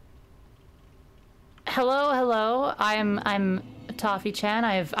 Hello, hello. I'm Toffee-chan.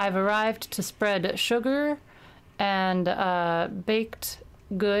 I've arrived to spread sugar and baked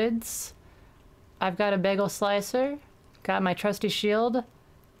goods. I've got a bagel slicer. Got my trusty shield.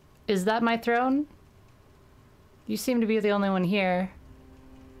 Is that my throne? You seem to be the only one here.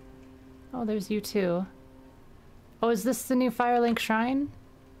 Oh, there's you too. Oh, is this the new Firelink shrine?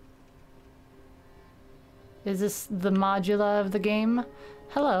 Is this the modula of the game?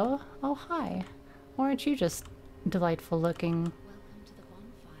 Hello. Oh, hi. Aren't you just delightful looking? Welcome to the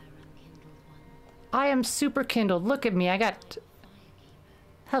bonfire, unkindled one. I am super kindled. Look at me. I got... Firekeeper.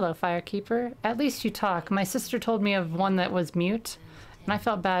 Hello, Firekeeper. At least you talk. My sister told me of one that was mute, and I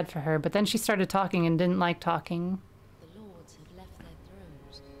felt bad for her, but then she started talking and didn't like talking. The lords have left their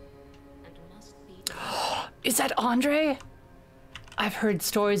thrones and must be Is that Andre? I've heard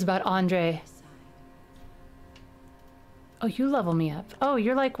stories about Andre. Oh, you level me up. Oh,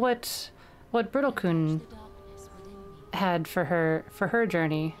 you're like what Brittlecune the darkness within me. had for her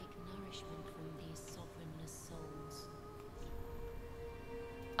journey. Take nourishment from these sovereignless souls.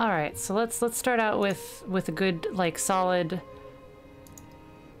 All right, so let's start out with a good, like, solid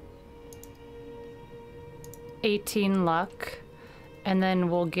 18 luck, and then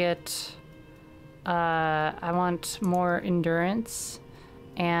we'll get I want more endurance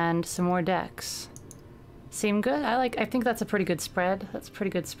and some more dex. Seem good? I think that's a pretty good spread. That's a pretty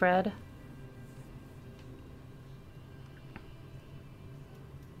good spread.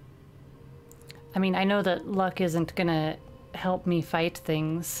 I mean, I know that luck isn't gonna help me fight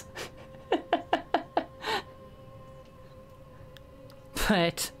things.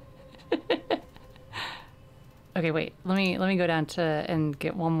 But okay, wait. Let me go down to and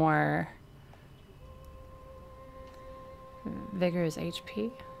get one more. Vigor is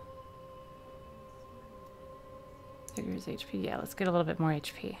HP. Vigor is HP. Yeah, let's get a little bit more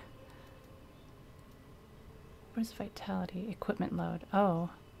HP. What is vitality? Equipment load. Oh.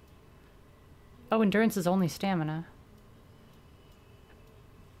 Oh, endurance is only stamina.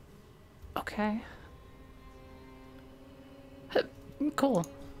 Okay. Cool.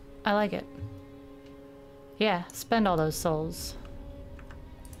 I like it. Yeah, spend all those souls.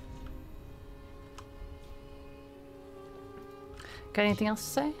 Got anything else to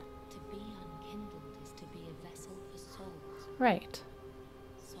say? To be unkindled is to be a vessel for souls. Right.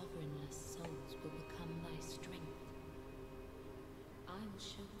 Sovereignless souls will become thy strength. I will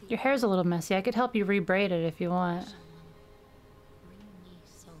show thee Your hair's a little messy. I could help you rebraid it if you want. someone. Bring me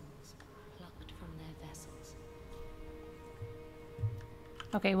souls plucked from their vessels.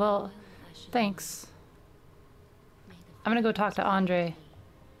 Okay, well, Well, I should thanks. May the I'm gonna go talk to forest Andre. be.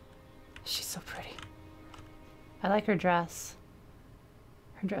 She's so pretty. I like her dress.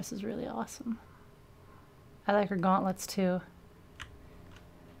 Her dress is really awesome. I like her gauntlets too.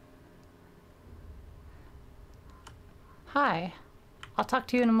 Hi. I'll talk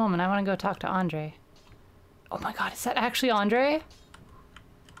to you in a moment. I want to go talk to Andre. Oh my god, is that actually Andre?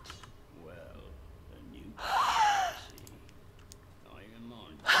 Well, a new see. I am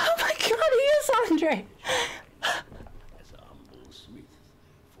on Oh my god, he is Andre! as a humble smith,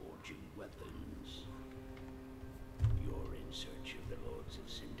 forging weapons. You're in search of the Lords of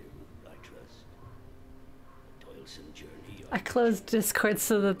Cinder, I trust. A toilsome journey. I closed Discord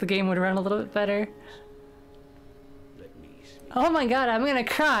so that the game would run a little bit better. Let me speak. Oh my god, I'm gonna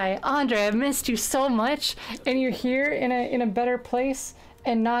cry. Andre, I've missed you so much, and you're here in a better place,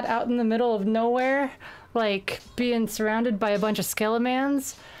 and not out in the middle of nowhere, like being surrounded by a bunch of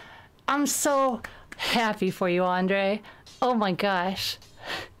skeletons. I'm so happy for you, Andre. Oh my gosh.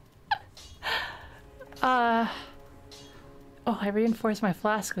 Oh, I reinforced my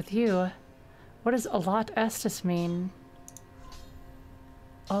flask with you. What does a lot Estus mean?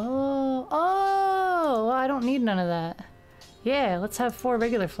 Oh, I don't need none of that. Yeah, let's have 4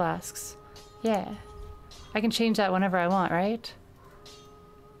 regular flasks. Yeah. I can change that whenever I want, right?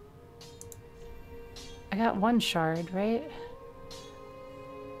 I got 1 shard, right?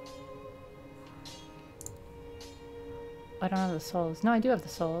 I don't have the souls. No, I do have the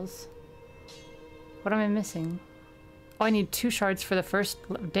souls. What am I missing? Oh, I need 2 shards for the first...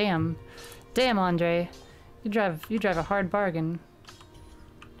 Damn. Damn, Andre. You drive a hard bargain.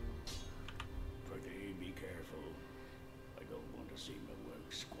 Pretty, be careful. I don't want to see my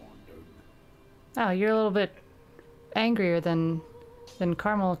work squandered. Oh, you're a little bit angrier than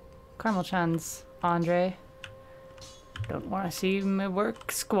Caramel-chan's, Andre. Don't want to see my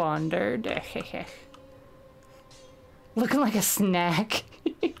work squandered. Looking like a snack.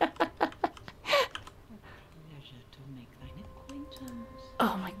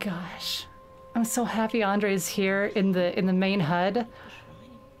 Oh my gosh. I'm so happy Andre's here in the main HUD.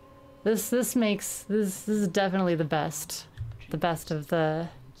 This is definitely the best. The best of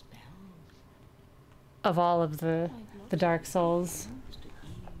all of the Dark Souls.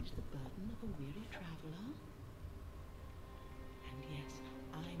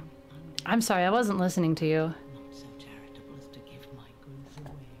 I'm sorry, I wasn't listening to you.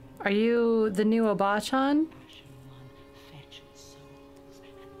 Are you the new Obachan?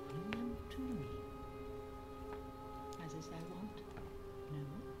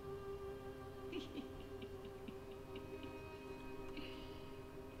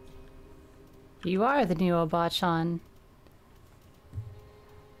 You are the new Obachan.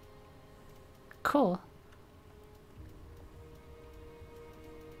 Cool.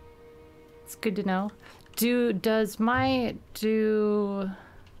 It's good to know.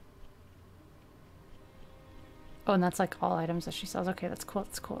 Oh, and that's like all items that she sells. Okay, that's cool.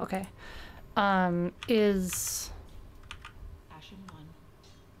 That's cool. Okay. Is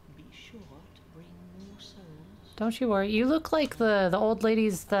Be sure to bring more souls. Don't you worry. You look like the old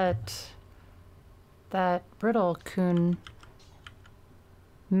ladies that Brittle-kun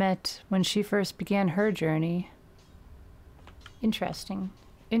met when she first began her journey. Interesting.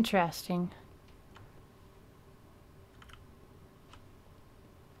 Interesting.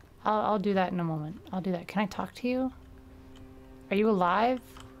 I'll do that in a moment. I'll do that. Can I talk to you? Are you alive?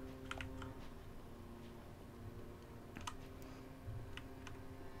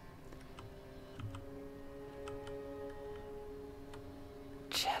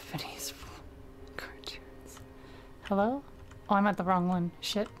 Japanese cartoons. Hello? Oh, I'm at the wrong one.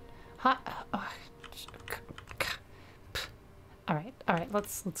 Shit. Hi. Oh. All right.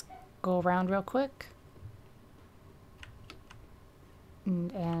 Let's go around real quick.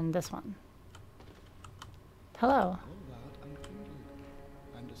 And this one. Hello.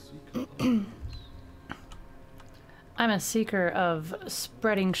 I'm a seeker of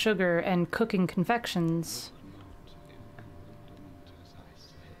spreading sugar and cooking confections.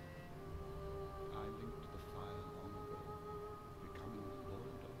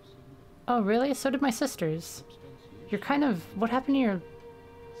 Oh, really? So did my sisters. You're kind of... What happened to your...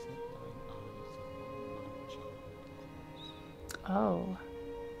 Oh.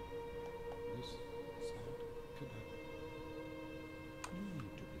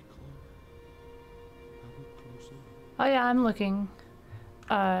 Oh yeah, I'm looking.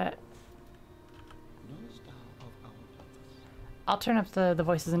 I'll turn up the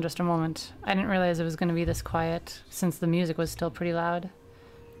voices in just a moment. I didn't realize it was going to be this quiet, since the music was still pretty loud.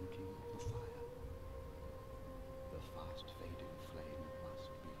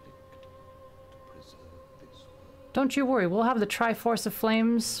 Don't you worry, we'll have the Triforce of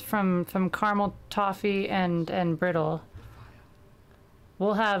Flames from Caramel, Toffee, and Brittle.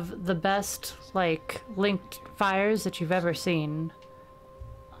 We'll have the best, like, linked fires that you've ever seen.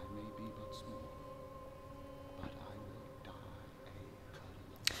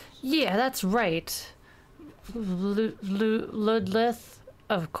 Yeah, that's right. Ludlith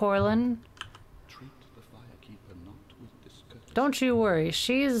of Corlin. Don't you worry,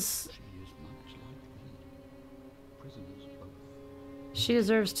 she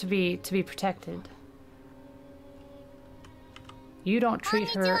deserves to be protected. You don't treat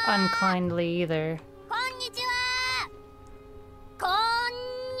her unkindly either. Konnichiwa!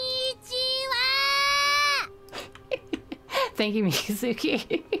 Konnichiwa! Thank you,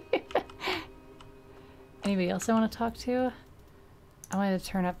 Mizuki. Anybody else I want to talk to? I wanted to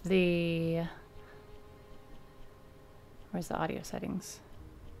turn up the... Where's the audio settings?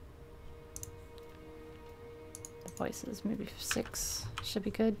 The voices, maybe 6 should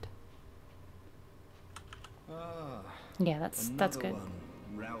be good. Ah, Yeah, that's good. one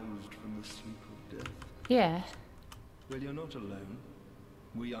roused from the sleep of death. Yeah. Well, you're not alone.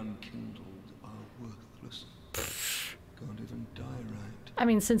 We unkindled are worthless. Can't even die right. I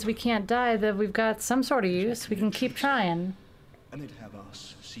mean, since we can't die, then we've got some sort of use. We can keep trying. And they'd have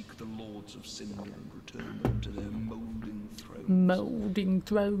us seek the lords of Cinder and return them to their moulding thrones. Molding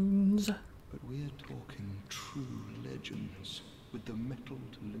thrones. But we're talking true legends with the metal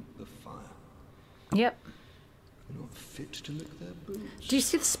to link the fire. Yep. We're not fit to lick their boots. Do you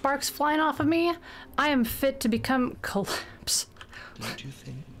see the sparks flying off of me? I am fit to become collapse. Don't you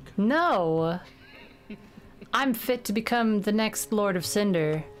think? No. I'm fit to become the next Lord of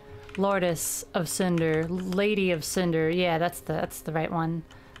Cinder. Lordess of Cinder. Lady of Cinder. Yeah, that's the right one.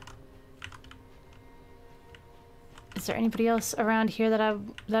 Is there anybody else around here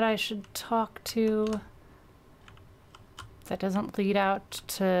that I should talk to? That doesn't lead out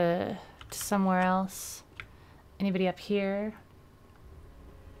to somewhere else? Anybody up here?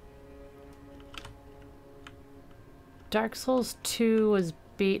 Dark Souls 2 was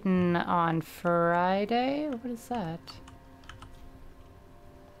beaten on Friday? What is that?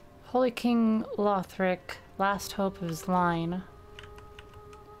 Holy King Lothric, last hope of his line.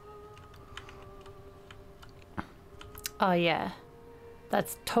 Oh yeah.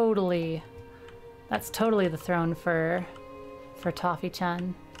 That's totally the throne for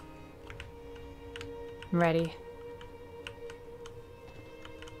Toffee-chan. I'm ready.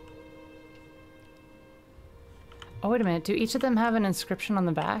 Oh, wait a minute. Do each of them have an inscription on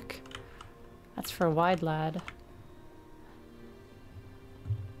the back? That's for a wide lad.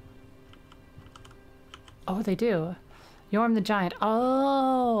 Oh, they do. Yorm the Giant.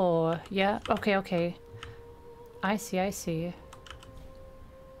 Oh, yeah. Okay, okay. I see, I see.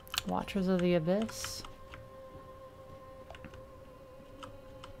 Watchers of the Abyss.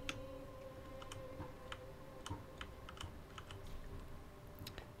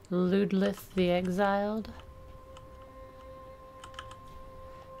 Ludlith the Exiled.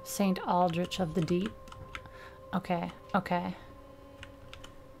 Saint Aldrich of the Deep. Okay, okay.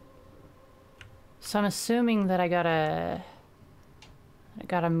 So I'm assuming that I gotta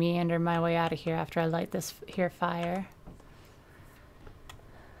meander my way out of here after I light this here fire.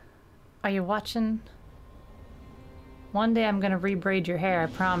 Are you watching? One day I'm gonna rebraid your hair, I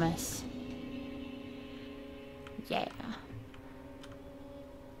promise. Yeah.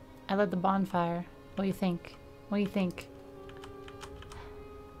 I lit the bonfire. What do you think? What do you think?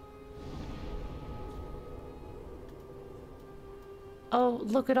 Oh,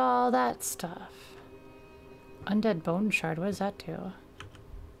 look at all that stuff. Undead Bone Shard, what does that do?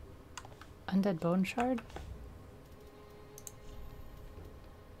 Undead Bone Shard?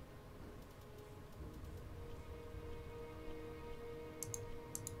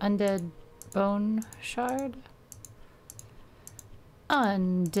 Undead Bone Shard?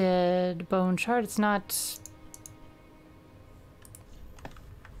 Undead Bone Shard, it's not...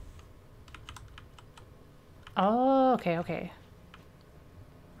 Oh, okay, okay.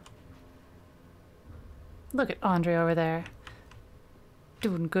 Look at Andre over there.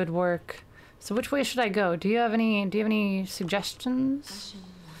 Doing good work. So which way should I go? Do you have any suggestions? Ashen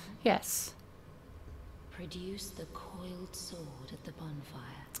one, Yes. produce the coiled sword at the bonfire.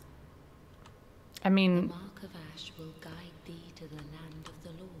 I The mean, mark of ash will guide thee to the land of the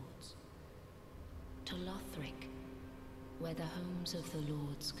lords. To Lothric, where the homes of the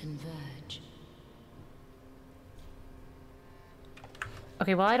lords converge.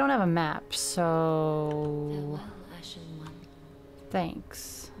 okay, well I don't have a map, so Farewell, Ashen one.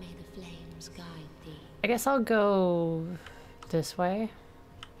 thanks. May the flames guide thee. I guess I'll go this way.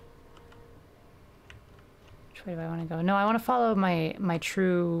 Which way do I want to go? No, I want to follow my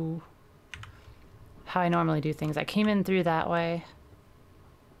true... how I normally do things. I came in through that way.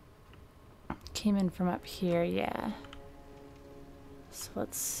 Came in from up here, yeah. So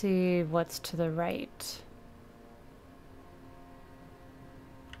let's see what's to the right.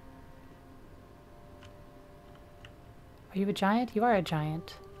 Are you a giant? You are a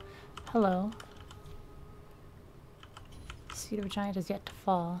giant. Hello. The seed of a giant is yet to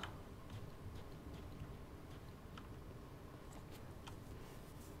fall.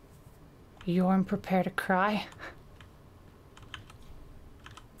 Yorm, prepare to cry.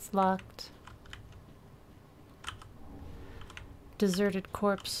 It's locked. Deserted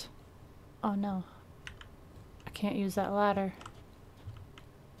corpse. Oh no. I can't use that ladder.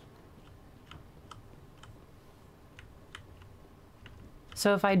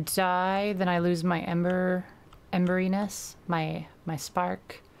 So if I die, then I lose my emberiness, my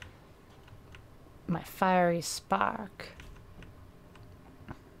spark, my fiery spark.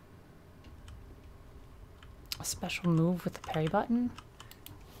 A special move with the parry button.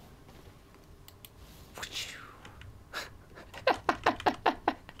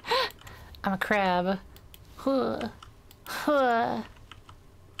 I'm a crab. Huh. Huh.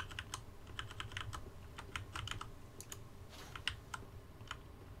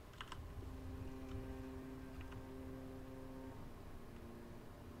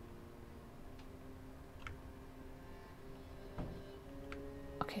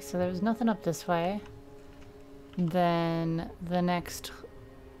 Okay, so there's nothing up this way. Then the next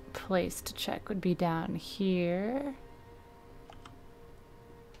place to check would be down here.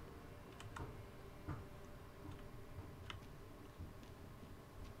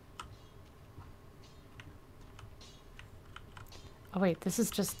 Oh wait, this is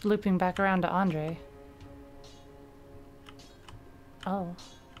just looping back around to Andre. Oh.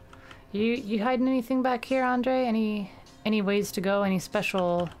 You hiding anything back here, Andre? Any ways to go? Any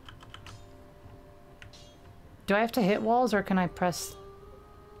special... Do I have to hit walls or can I press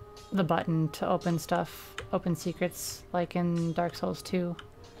the button to open stuff, open secrets, like in Dark Souls 2?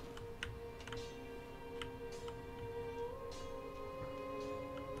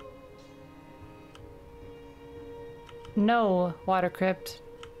 No, Water Crypt.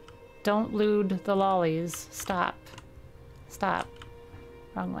 Don't lewd the lollies. Stop. Stop.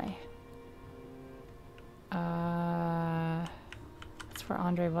 Wrong way. That's where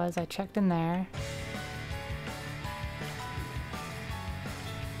Andre was. I checked in there.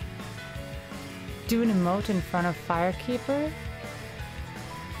 Do an emote in front of Firekeeper?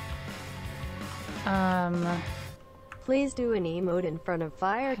 Please do an emote in front of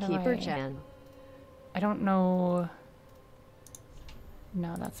Firekeeper-chan. I don't know...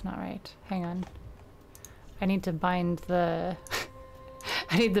 No, that's not right. Hang on. I need to bind the...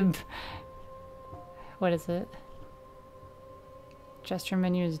 I need the... What is it? Gesture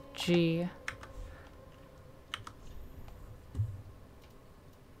menu is G.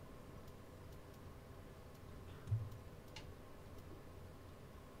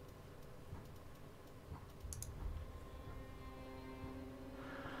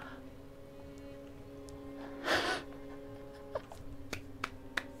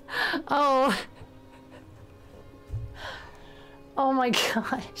 Oh. Oh my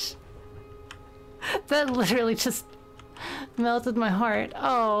gosh. That literally just melted my heart.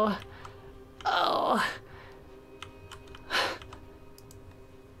 Oh. Oh.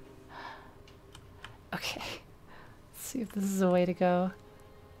 Okay. Let's see if this is a way to go.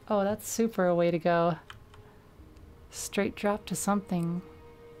 Oh, that's super a way to go. Straight drop to something.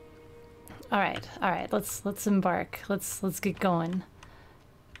 All right. Let's embark. Let's get going.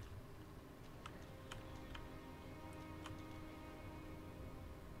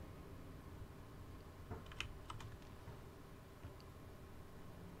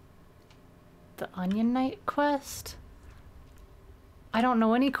 The Onion Knight quest? I don't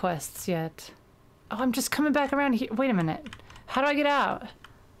know any quests yet. Oh, I'm just coming back around here. Wait a minute. How do I get out?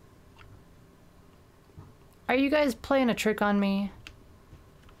 Are you guys playing a trick on me?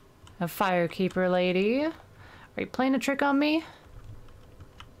 A Firekeeper lady? Are you playing a trick on me?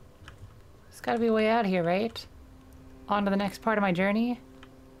 There's gotta be a way out here, right? On to the next part of my journey?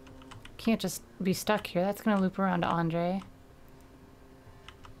 Can't just be stuck here. That's gonna loop around to Andre.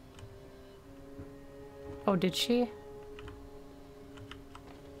 Oh, did she?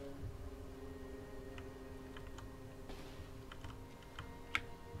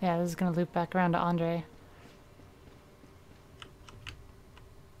 Yeah, this is gonna loop back around to Andre.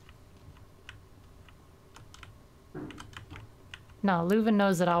 No, Leuven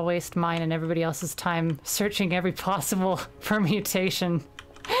knows that I'll waste mine and everybody else's time searching every possible permutation.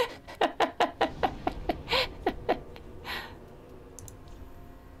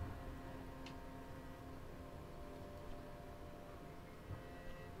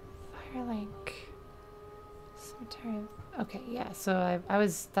 Okay, yeah, so I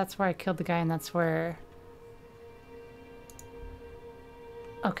was, that's where I killed the guy and that's where...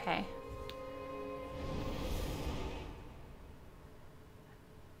 Okay.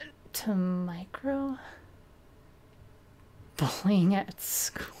 To micro? Bullying at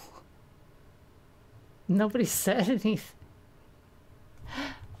school? Nobody said anything.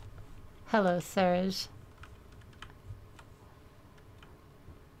 Hello, Serge.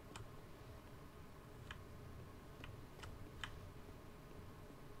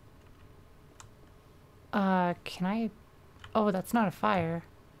 Can I... Oh, that's not a fire.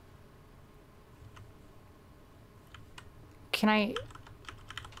 Can I...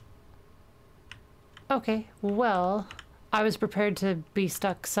 Okay, well, I was prepared to be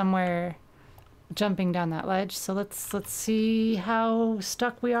stuck somewhere jumping down that ledge, so let's see how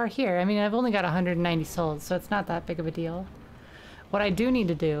stuck we are here. I mean, I've only got 190 souls, so it's not that big of a deal. What I do need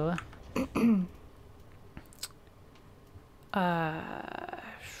to do... how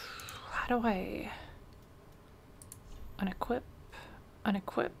do I... unequip...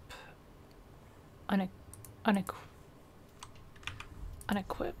 unequip...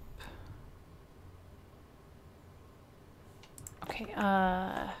 unequip... Okay,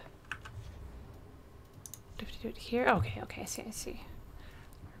 do we do it here? Okay, I see.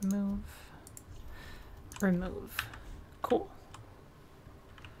 Remove. Cool.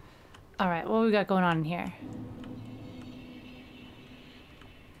 Alright, what we got going on in here?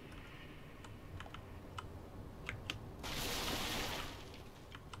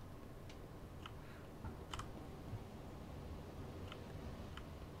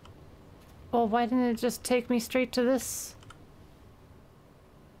 Well, why didn't it just take me straight to this?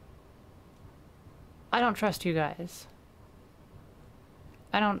 I don't trust you guys.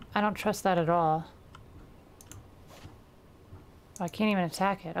 I don't trust that at all. Oh, I can't even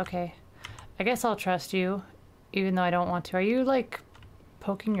attack it. Okay. I guess I'll trust you, even though I don't want to. Are you, like,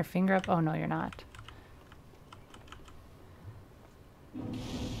 poking your finger up? Oh, no, you're not.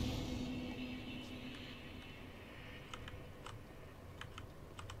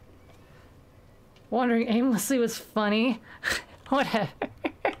 Wandering aimlessly was funny. Whatever.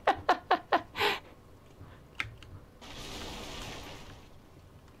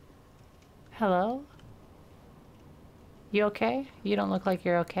 Hello? You okay? You don't look like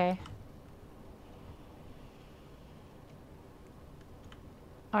you're okay.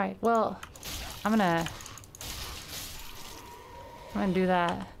 Alright, well, I'm gonna do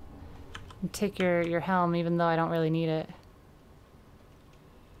that. And take your helm, even though I don't really need it.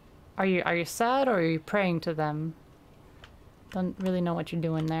 Are you sad, or are you praying to them? Don't really know what you're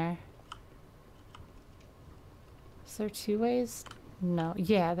doing there. Is there 2 ways? No.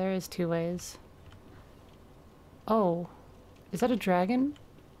 Yeah, there is 2 ways. Oh. Is that a dragon?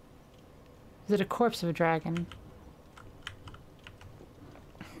 Is it a corpse of a dragon?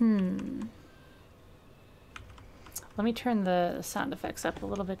 Let me turn the sound effects up a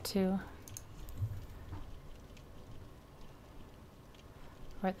little bit too.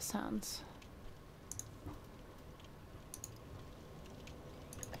 Where are the sounds?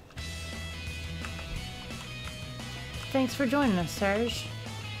 Thanks for joining us, Serge.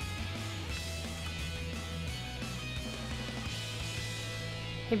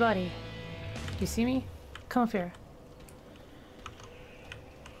 Hey, buddy. Do you see me? Come up here.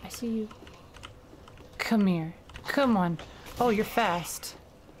 I see you. Come here. Come on. Oh, you're fast.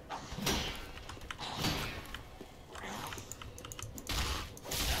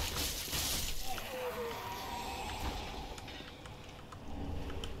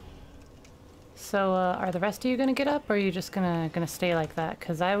 So, are the rest of you gonna get up, or are you just gonna stay like that?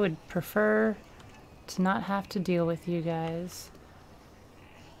 Because I would prefer to not have to deal with you guys.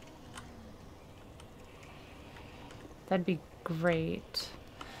 That'd be great.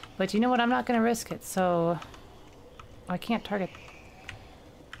 But you know what? I'm not gonna risk it, so... I can't target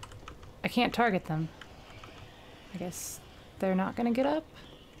them. I guess they're not gonna get up?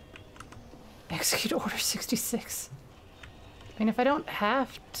 Execute Order 66. I mean, if I don't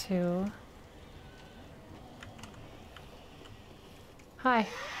have to... Hi.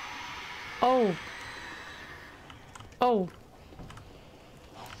 Oh. Oh.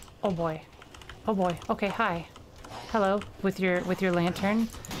 Oh boy. Oh boy. Okay, hi. Hello, with your lantern.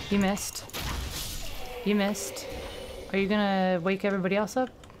 You missed. You missed. Are you gonna wake everybody else up?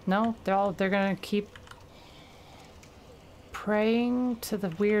 No? They're gonna keep praying to the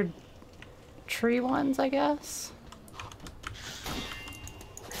weird tree ones, I guess?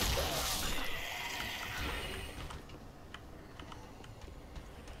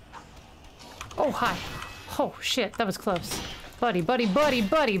 Oh, hi. Oh, shit, that was close. Buddy. That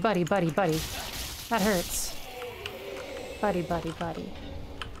hurts. Buddy.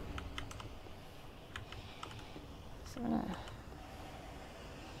 So I'm gonna...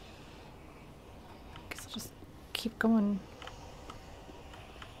 guess I'll just keep going.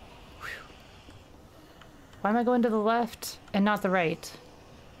 Whew. Why am I going to the left and not the right?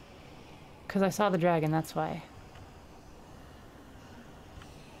 Because I saw the dragon, that's why.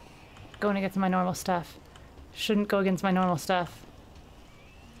 Going against my normal stuff. Shouldn't go against my normal stuff.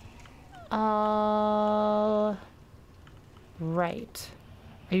 Right.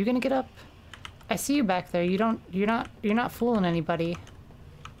 Are you gonna get up? I see you back there. You're not fooling anybody.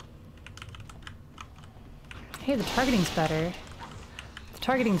 Hey, the targeting's better. The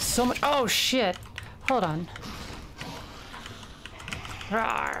targeting's so much— oh shit! Hold on.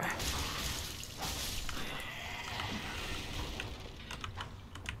 Rawr.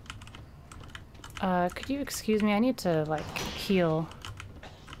 Could you excuse me? I need to, like, heal.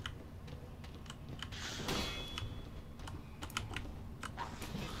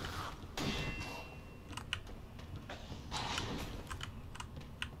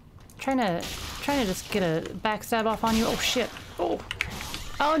 Trying to just get a backstab off on you. Oh shit. Oh.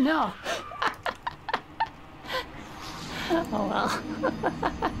 Oh no. Oh well.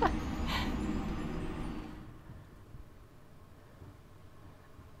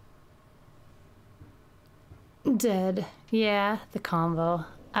 Dead. Yeah, the combo.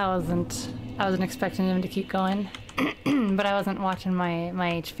 I wasn't expecting him to keep going. But I wasn't watching my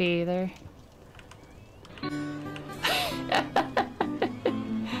HP either.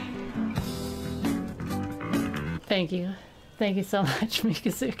 Thank you. Thank you so much,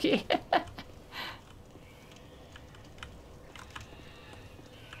 Mikazuki.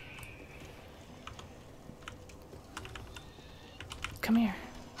 Come here.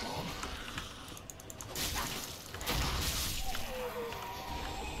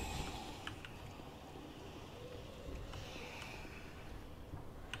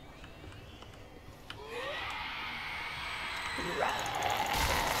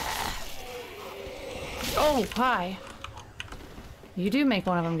 Oh, hi. You do make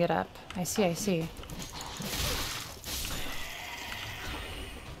one of them get up. I see, I see.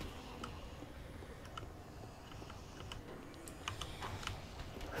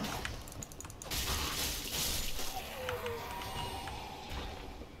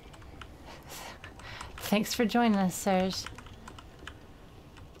 Thanks for joining us, Serge.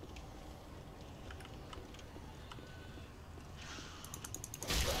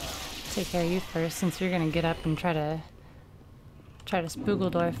 Take care of you first, since you're gonna get up and try to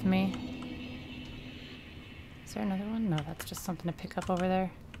Spoogeldorf me. Is there another one? No, that's just something to pick up over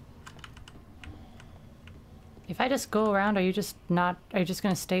there. If I just go around, are you just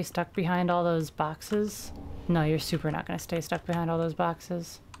gonna stay stuck behind all those boxes? No, you're super not gonna stay stuck behind all those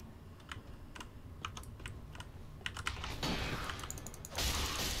boxes.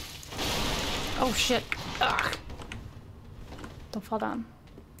 Oh shit! Ugh. Don't fall down.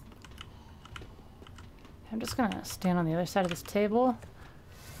 I'm just gonna stand on the other side of this table.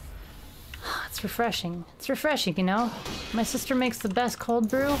 It's refreshing. It's refreshing, you know? My sister makes the best cold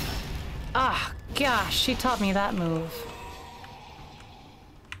brew. Ah, gosh, she taught me that move.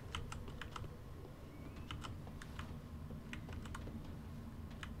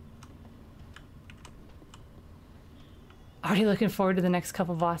 Already looking forward to the next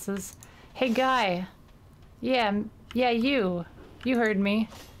couple bosses. Hey, guy. Yeah, you. You heard me.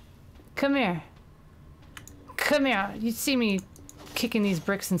 Come here. Come here. You see me kicking these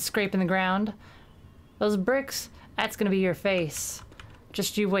bricks and scraping the ground? Those bricks, that's gonna be your face.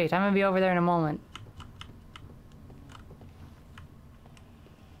 Just you wait. I'm gonna be over there in a moment.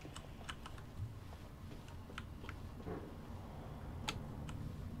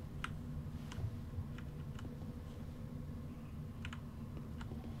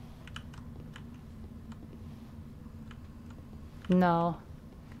 No.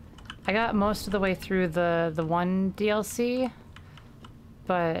 I got most of the way through the one DLC,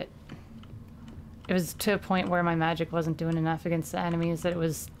 but it was to a point where my magic wasn't doing enough against the enemies that it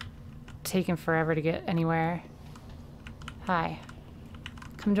was taking forever to get anywhere. Hi.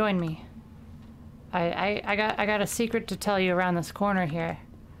 Come join me. I got a secret to tell you around this corner here.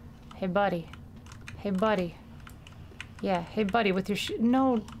 Hey buddy. Hey buddy. Yeah, hey buddy with your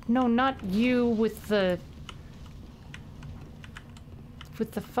no, not you with the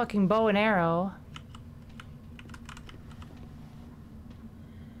fucking bow and arrow.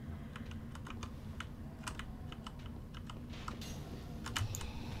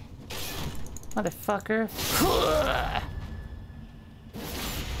 Motherfucker.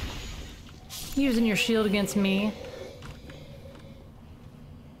 Using your shield against me.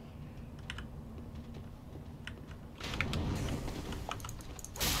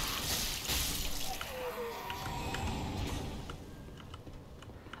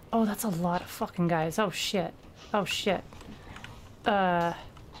 Oh, that's a lot of fucking guys. Oh shit. Oh shit.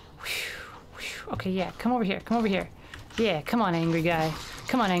 Okay, yeah, come over here. Come over here. Yeah, come on, angry guy.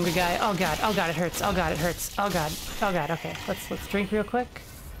 Come on, angry guy. Oh god. Oh god, it hurts. Oh god, it hurts. Oh god. Oh god. Okay, let's drink real quick.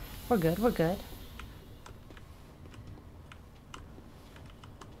 We're good. We're good.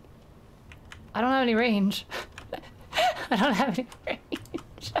 I don't have any range. I don't have any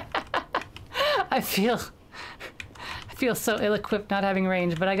range. I feel so ill-equipped not having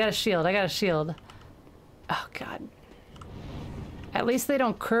range, but I got a shield. I got a shield. Oh god. At least they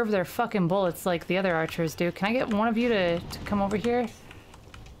don't curve their fucking bullets like the other archers do. Can I get one of you to come over here?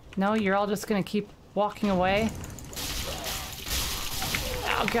 No, you're all just gonna keep walking away?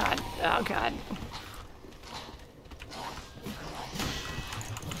 Oh god, oh god.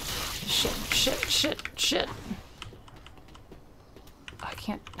 Shit, shit, shit, shit. Oh, I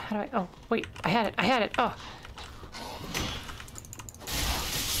can't, how do I, oh, wait, I had it, oh.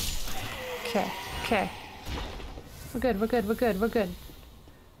 Okay, okay. We're good, we're good, we're good, we're good.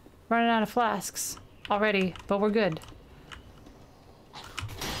 Running out of flasks already, but we're good.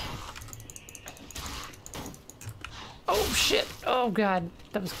 Oh shit, oh god,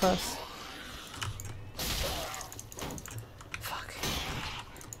 that was close. Fuck.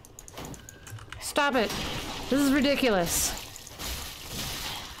 Stop it. This is ridiculous.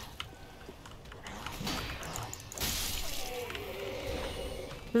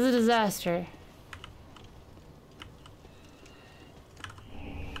 This is a disaster.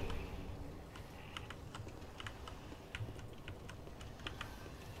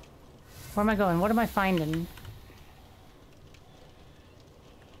 Where am I going? What am I finding?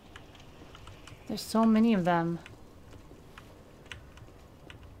 There's so many of them.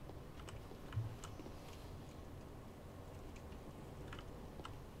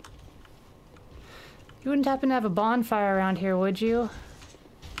 You wouldn't happen to have a bonfire around here, would you?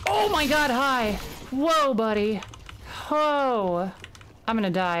 Oh my god, hi! Whoa, buddy! Whoa! I'm gonna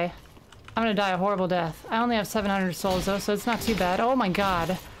die. I'm gonna die a horrible death. I only have 700 souls though, so it's not too bad. Oh my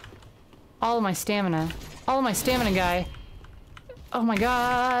god. All of my stamina. All of my stamina, guy. Oh my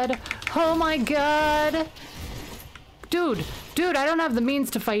god. Oh my god. Dude, dude, I don't have the means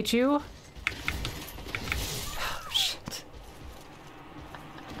to fight you. Oh, shit.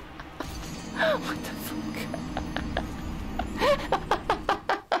 What the fuck?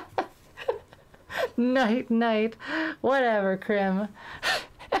 Night, night. Whatever, Krim.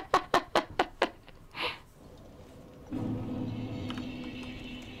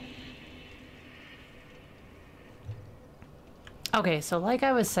 Okay, so like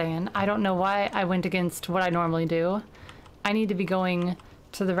I was saying, I don't know why I went against what I normally do. I need to be going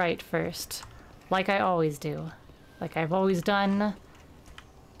to the right first, like I always do. Like I've always done.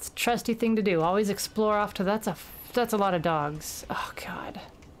 It's a trusty thing to do. Always explore off to, that's a lot of dogs. Oh god.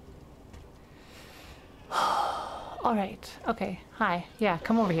 All right, okay, hi. Yeah,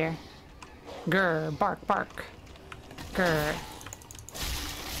 come over here. Grr, bark, bark. Grr.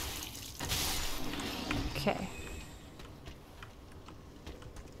 Okay.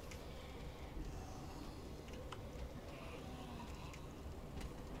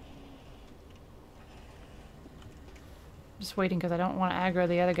 Just waiting because I don't want to aggro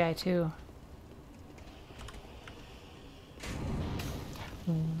the other guy too.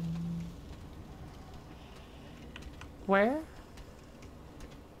 Where?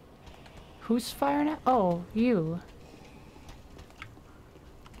 Who's firing at? Oh, you.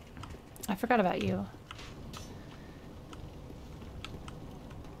 I forgot about you.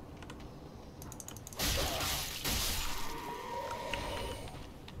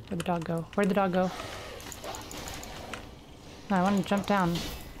 Where'd the dog go? Where'd the dog go? No, I want to jump down.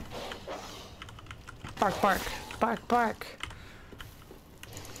 Bark, bark. Bark, bark.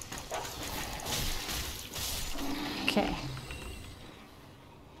 Okay.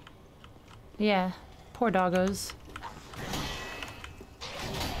 Yeah, poor doggos.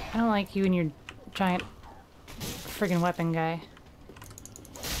 I don't like you and your giant friggin' weapon guy.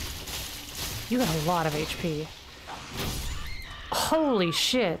 You got a lot of HP. Holy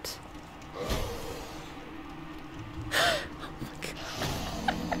shit.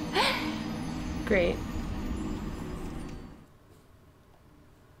 Great.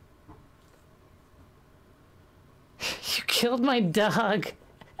 You killed my dog.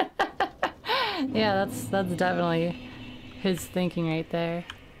 Yeah, that's definitely his thinking right there.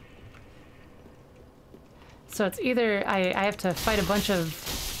 So it's either I have to fight a bunch of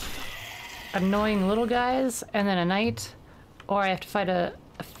annoying little guys and then a knight, or I have to fight a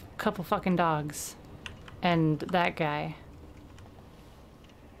couple fucking dogs and that guy.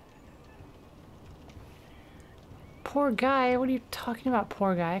 Poor guy, what are you talking about,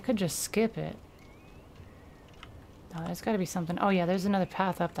 poor guy? I could just skip it. No, there's gotta be something. Oh yeah, there's another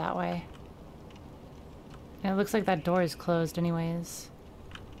path up that way. And it looks like that door is closed anyways.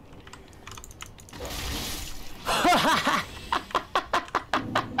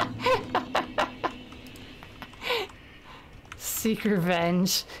 Seek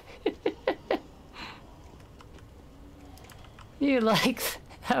revenge. You like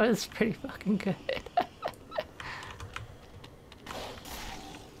that was pretty fucking good.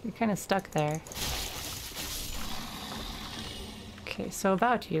 You're kind of stuck there. Okay. Okay, so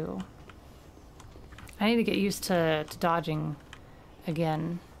about you. I need to get used to dodging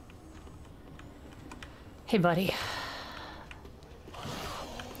again. Hey, buddy.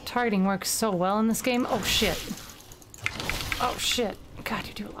 Targeting works so well in this game. Oh, shit. Oh, shit. God,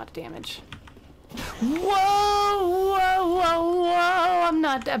 you do a lot of damage. Whoa! Whoa, whoa, whoa! I'm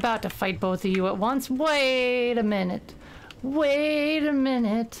not about to fight both of you at once. Wait a minute. Wait a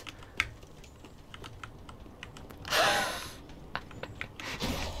minute.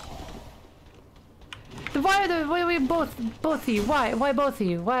 Why we both of you? Why both of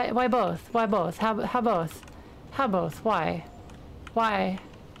you? Why both? Why both? How both? How both? Why?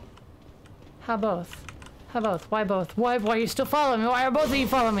 How both? How both? Why both? Why are you still following me? Why are both of you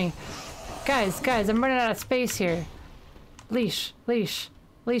following me? Guys, I'm running out of space here. Leash range.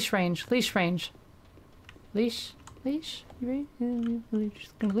 Leash. Gonna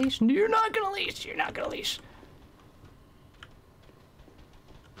leash? You're not gonna leash. You're not gonna leash.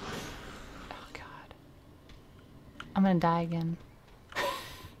 Oh God. I'm gonna die again.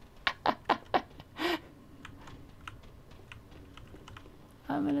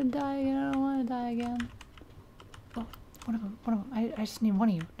 I'm gonna die again. I don't want to die again. Oh, one of them. I just need one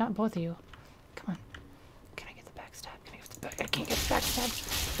of you, not both of you. Come on. Can I get the backstab? I can't get the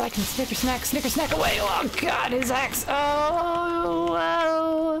backstab. But I can snicker snack away. Oh God, his axe. Oh,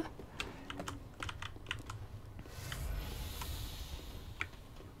 whoa.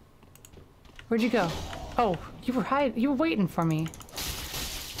 Where'd you go? Oh, you were waiting for me.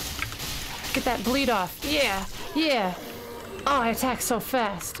 Get that bleed off. Yeah. Oh, I attack so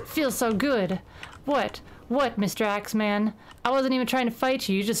fast. It feels so good. What, Mr. Axeman? I wasn't even trying to fight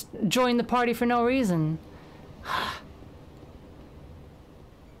you. You just joined the party for no reason.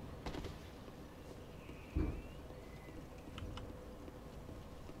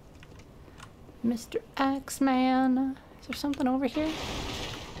 Mr. Axeman. Is there something over here?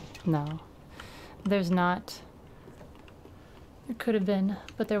 No. There's not. There could have been,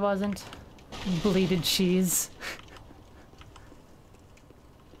 but there wasn't. Bleeded cheese.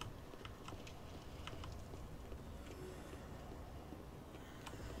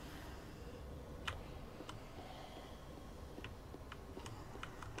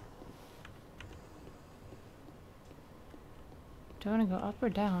 Do I want to go up or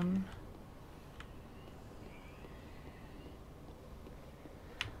down?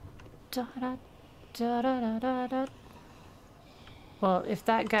 Da, da, da, da, da, da. Well, if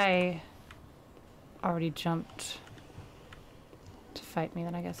that guy already jumped to fight me,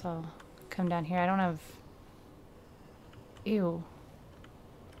 then I guess I'll come down here. I don't have... Ew.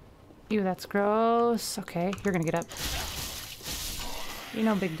 Ew, that's gross. Okay, you're gonna get up. You're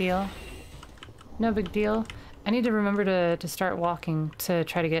no big deal. No big deal. I need to remember to start walking to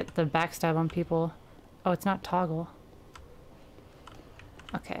try to get the backstab on people. Oh, it's not toggle.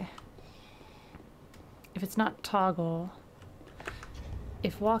 Okay. If it's not toggle...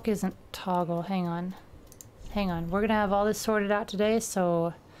 If walk isn't toggle, hang on. We're gonna have all this sorted out today,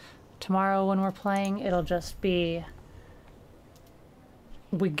 so tomorrow when we're playing, it'll just be...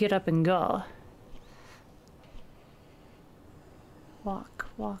 we get up and go. Walk.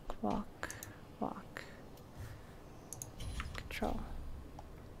 Control.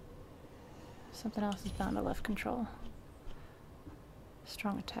 Something else is bound to left control.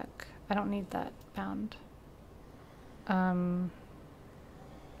 Strong attack. I don't need that bound. I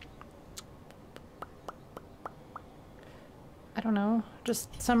don't know.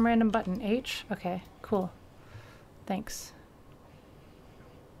 Just some random button. H? Okay, cool. Thanks.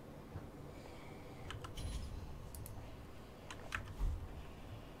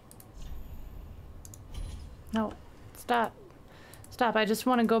 No. Stop. I just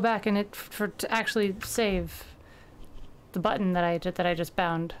want to go back and to actually save the button that I just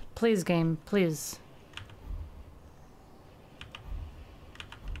bound. Please, game, please.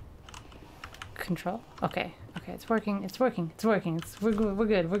 Control. Okay, it's working. We're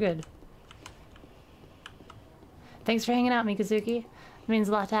good. Thanks for hanging out, Mikazuki. It means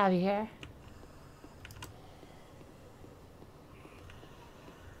a lot to have you here.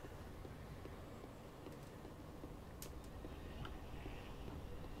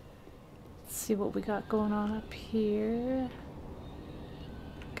 See what we got going on up here.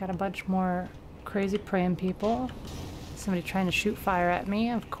 Got a bunch more crazy praying people. Somebody trying to shoot fire at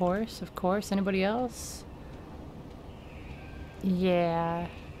me, of course. Anybody else? Yeah,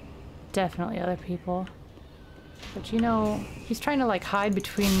 definitely other people. But you know, he's trying to like hide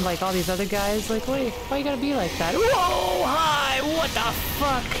between like all these other guys. Like, wait, why you gotta be like that? Whoa, hi, what the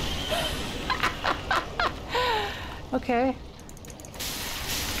fuck? Okay.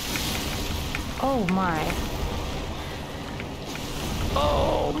 Oh my.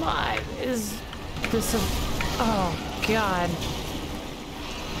 Oh my, is this a... Oh god.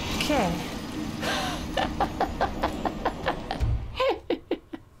 Okay.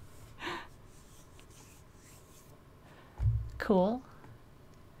 Cool.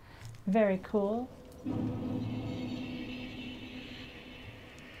 Very cool.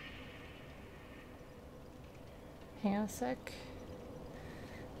 Hang on a sec.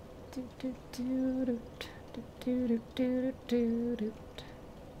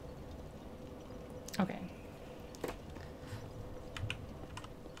 Okay.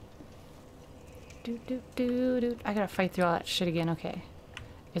 I gotta fight through all that shit again. Okay.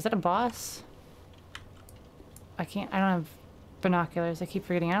 Is that a boss? I don't have binoculars. I keep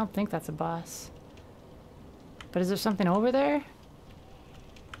forgetting. I don't think that's a boss. But is there something over there?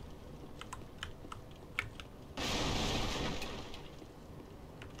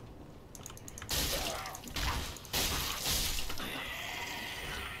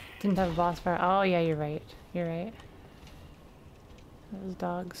 Didn't have a boss fight. Oh yeah, you're right. You're right. Those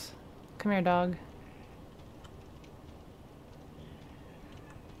dogs. Come here, dog.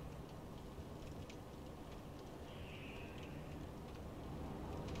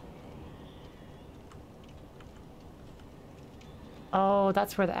 Oh,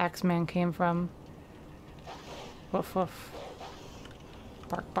 that's where the Axeman came from. Woof woof.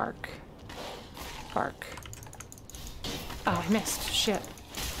 Bark bark. Bark. Oh, I missed. Shit.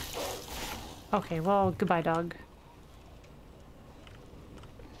 Okay, well, goodbye, dog.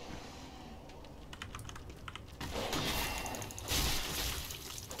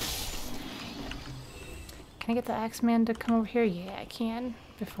 Can I get the Axeman to come over here? Yeah, I can.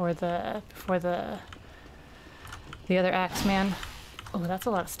 Before the other Axeman. Oh, that's a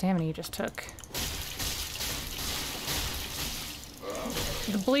lot of stamina you just took.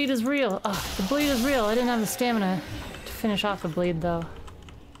 The bleed is real. Oh, the bleed is real. I didn't have the stamina to finish off the bleed, though.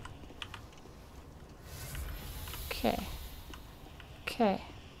 Okay. Okay.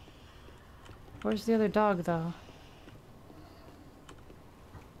 Where's the other dog, though?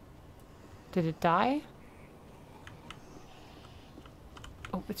 Did it die?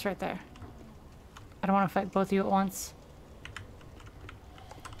 Oh, it's right there. I don't want to fight both of you at once.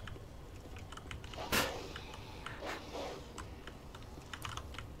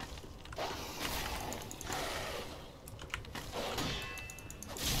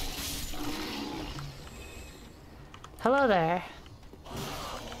 Hello there.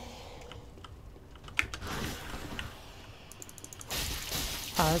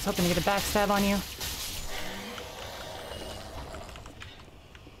 Oh, I was hoping to get a backstab on you.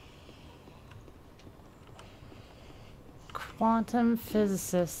 Quantum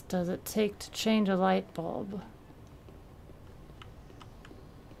physicist, does it take to change a light bulb?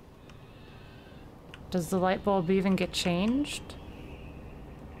 Does the light bulb even get changed?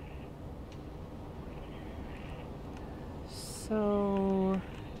 So...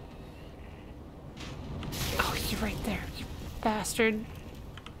 Oh, you're right there, you bastard.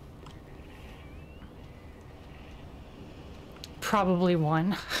 Probably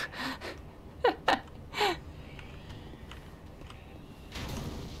one.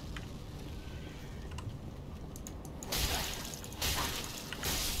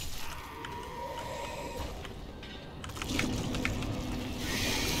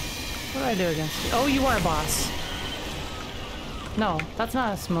 What do I do against you? Oh, you are a boss. No, that's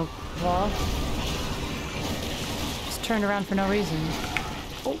not a smoke wall. Just turned around for no reason.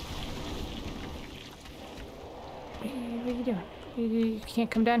 Oh. What are you doing? You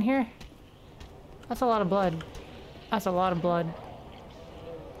can't come down here? That's a lot of blood. That's a lot of blood.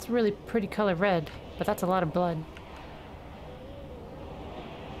 It's a really pretty color red, but that's a lot of blood.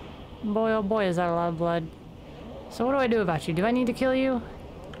 Boy, oh boy, is that a lot of blood. So what do I do about you? Do I need to kill you?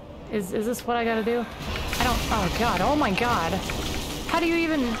 Is this what I gotta do? I don't... Oh god, oh my god. How do you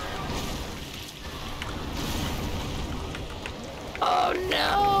even... Oh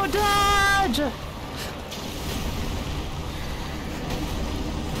no, dodge!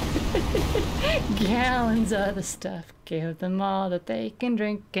 Gallons of the stuff, give them all that they can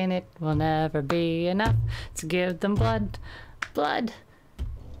drink, and it will never be enough to give them blood, blood,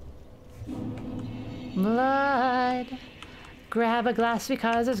 blood. Grab a glass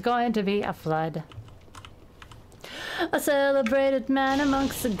because there's going to be a flood. A celebrated man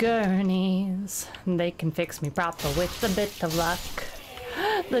amongst the gurneys. They can fix me proper with a bit of luck.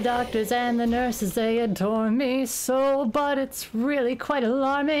 The doctors and the nurses, they adore me so, but it's really quite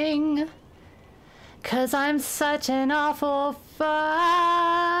alarming. 'Cause I'm such an awful fuck.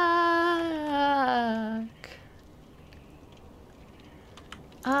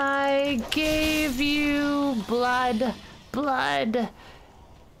 I gave you blood, blood.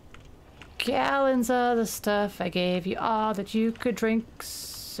 Gallons of the stuff I gave you, all that you could drink,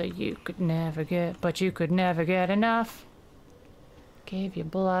 so you could never get, but you could never get enough. Gave you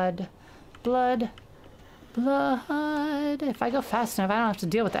blood, blood, blood. If I go fast enough, I don't have to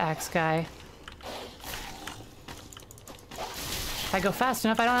deal with the axe guy. If I go fast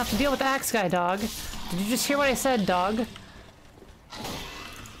enough, I don't have to deal with the axe guy, dog. Did you just hear what I said, dog?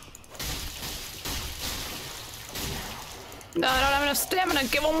 No, I don't have enough stamina.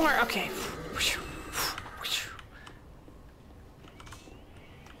 Get one more. Okay.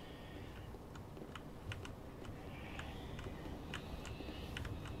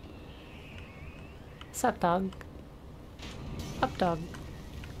 What's up, dog? Up, dog.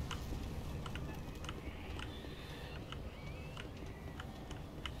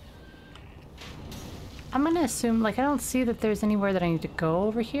 I'm gonna assume, like, I don't see that there's anywhere that I need to go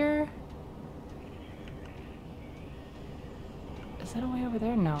over here. Is that a way over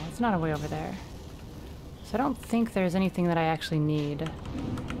there? No, it's not a way over there. So I don't think there's anything that I actually need.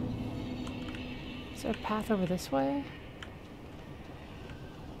 Is there a path over this way?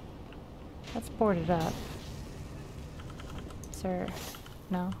 That's boarded up. Is there...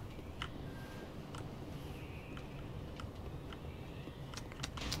 no?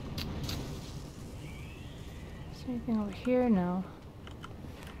 Is there anything over here? No.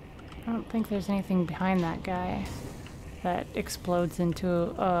 I don't think there's anything behind that guy that explodes into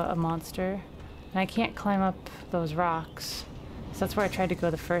a monster. And I can't climb up those rocks. So that's where I tried to go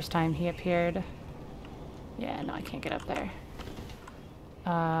the first time he appeared. Yeah, no, I can't get up there.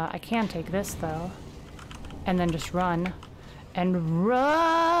 I can take this, though. And then just run. And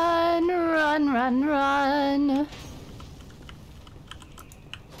run, run, run, run!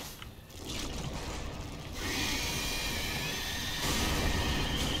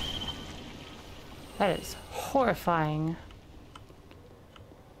 That is horrifying.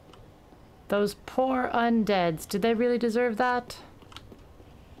 Those poor undeads, did they really deserve that?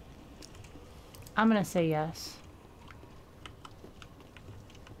 I'm gonna say yes.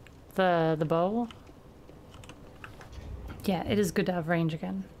 The bow? Yeah, it is good to have range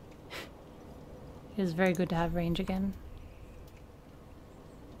again. It is very good to have range again.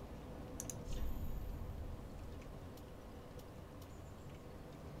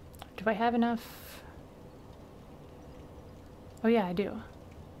 Do I have enough? Oh yeah, I do.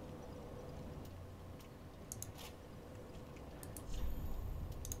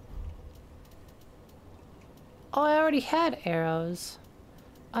 Oh, I already had arrows.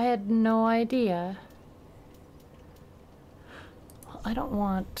 I had no idea. Well, I don't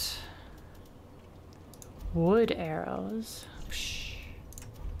want wood arrows. Psh.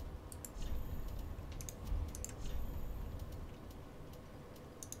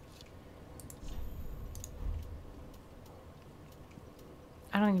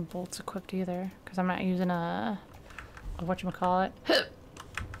 I don't need bolts equipped either, because I'm not using a whatchamacallit.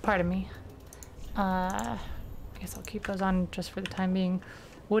 Pardon me. I guess I'll keep those on just for the time being.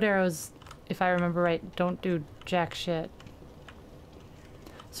 Wood arrows, if I remember right, don't do jack shit.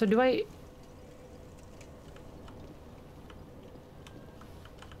 So do I...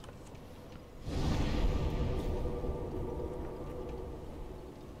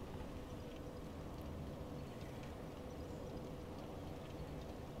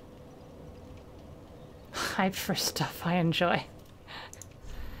 Hype for stuff I enjoy.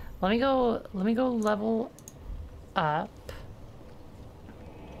 Let me go level up.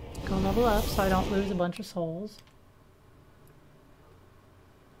 Go level up so I don't lose a bunch of souls.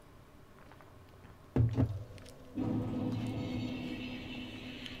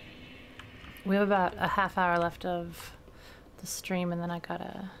 We have about a half hour left of the stream and then I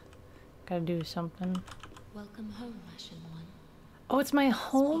gotta do something. Welcome home, Ashen One. Oh, it's my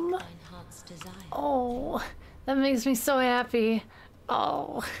home? Speak thine heart's desire. Oh, that makes me so happy.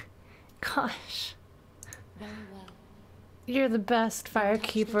 Oh, gosh. Very well. You're the best,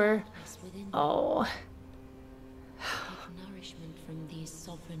 Firekeeper. Oh. Take nourishment from these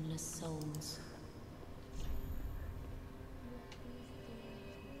sovereignless souls.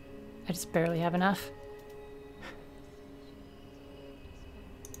 I just barely have enough.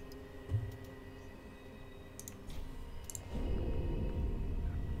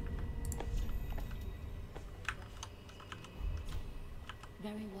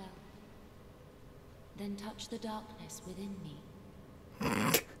 Very well. Then touch the darkness within me.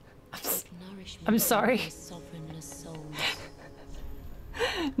 Take nourishment I'm sorry. from these sovereignless souls.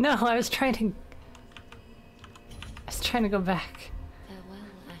 No, I was trying to go back. Farewell,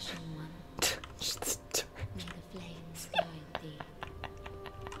 Ashen One. May the flames guide thee.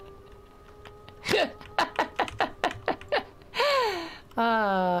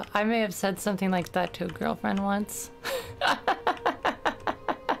 I may have said something like that to a girlfriend once.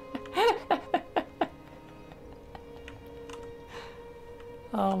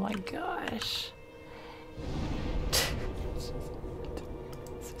 Oh my gosh.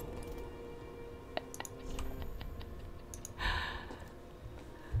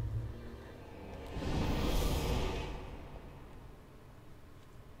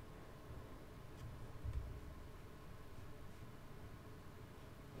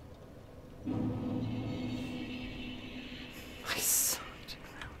 My soft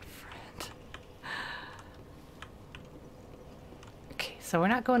round friend. Okay, so we're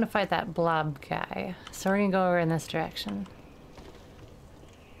not going to fight that blob guy. So we're gonna go over in this direction.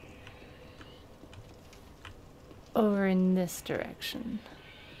 Over in this direction.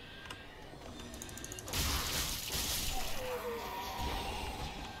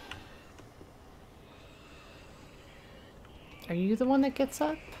 Are you the one that gets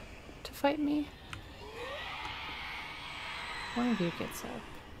up to fight me? One of you gets up.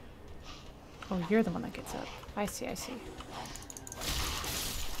 Oh, you're the one that gets up. I see, I see.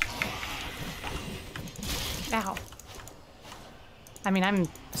 Ow. I mean, I'm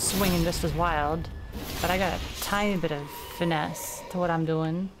swinging just as wild, but I got a tiny bit of finesse to what I'm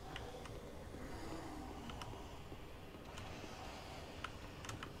doing.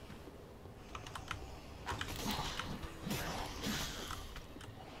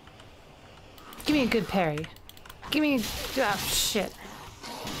 Give me a good parry. Give me a... Oh, shit.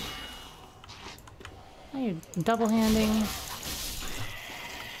 Now you're double-handing.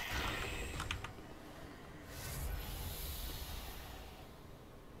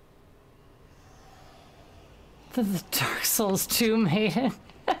 The Dark Souls 2 maiden.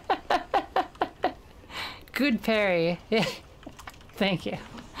 Good parry. Thank you.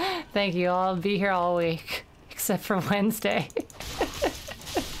 Thank you. I'll be here all week. Except for Wednesday.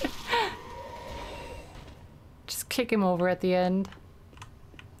 Just kick him over at the end.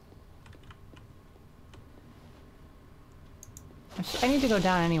 I need to go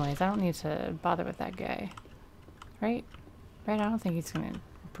down anyways. I don't need to bother with that guy. Right? Right? I don't think he's gonna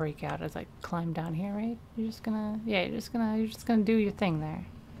break out as I climb down here, right? You're just gonna... Yeah, you're just gonna do your thing there.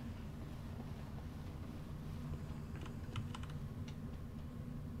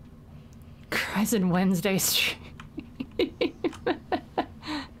 Cries in Wednesday stream.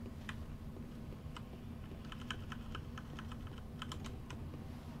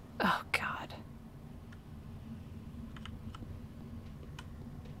 Oh god.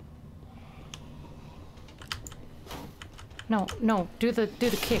 No, no, do the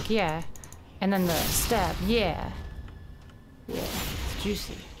kick, yeah. And then the stab, yeah. Yeah, it's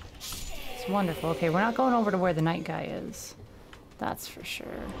juicy. It's wonderful. Okay, we're not going over to where the night guy is. That's for sure.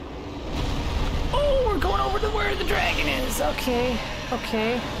 Oh, we're going over to where the dragon is. Okay,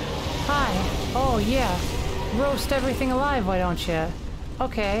 okay. Hi. Oh, yeah. Roast everything alive, why don't you?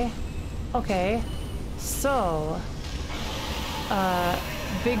 Okay. Okay. So,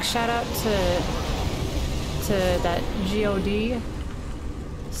 big shout out to that God.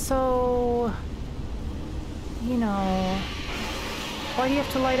 So, you know, why do you have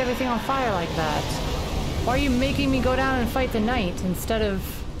to light everything on fire like that? Why are you making me go down and fight the knight instead of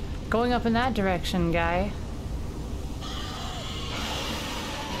going up in that direction, guy?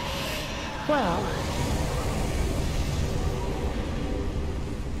 Well...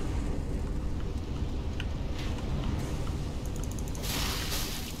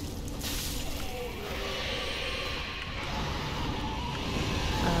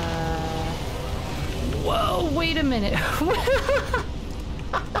 Whoa, wait a minute.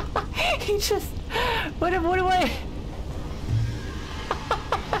 He just... What do I...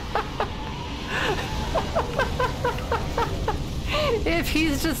 If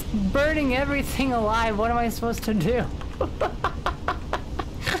he's just burning everything alive, what am I supposed to do?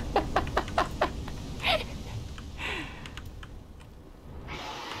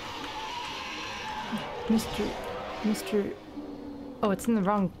 Mr... Oh, it's in the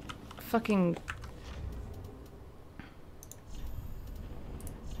wrong fucking...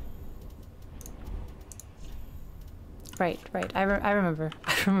 Right. I remember.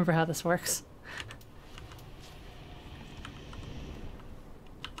 I remember how this works.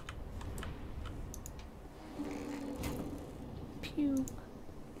 Pew.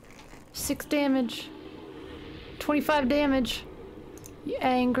 6 damage. 25 damage. You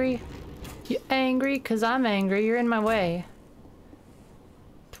angry? You angry? 'Cause I'm angry. You're in my way.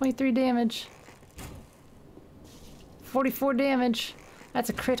 23 damage. 44 damage. That's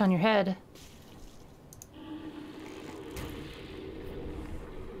a crit on your head.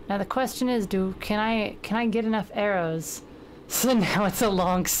 Now the question is, can I get enough arrows So now it's a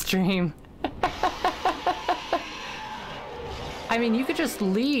long stream. I mean, you could just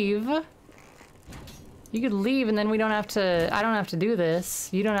leave. You could leave and then we don't have to, I don't have to do this.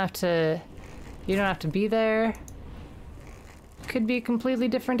 You don't have to be there. Could be a completely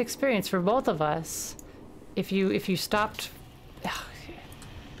different experience for both of us. If you stopped.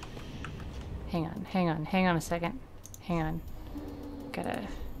 Hang on a second. Hang on. Gotta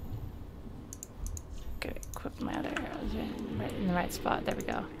equip my other arrows right in the right spot. There we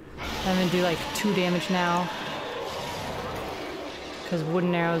go. I'm gonna do like 2 damage now. Because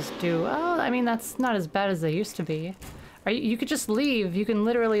wooden arrows do... Oh, I mean, that's not as bad as they used to be. You could just leave. You can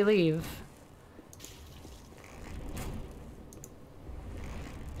literally leave.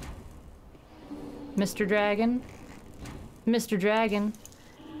 Mr. Dragon? Mr. Dragon?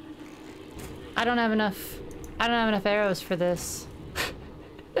 I don't have enough arrows for this.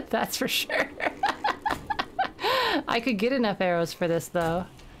 That's for sure. I could get enough arrows for this, though.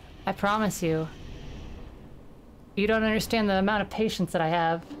 I promise you. You don't understand the amount of patience that I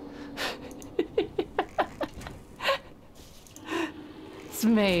have. This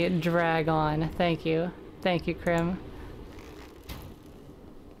may drag on. Thank you. Thank you, Krim.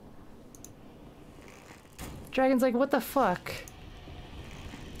 Dragon's like, what the fuck?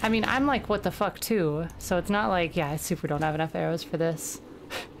 I mean, I'm like, what the fuck, too. So it's not like, yeah, I super don't have enough arrows for this.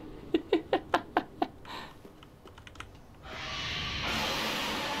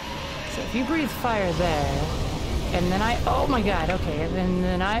 So if you breathe fire there... And then oh my god, okay, and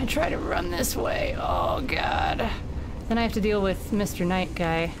then I try to run this way. Oh god. Then I have to deal with Mr. Knight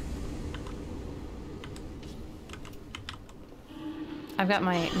guy. I've got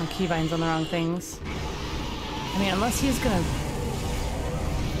my keybinds on the wrong things. I mean, unless he's gonna...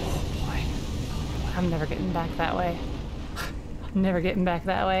 Oh boy. I'm never getting back that way. I'm never getting back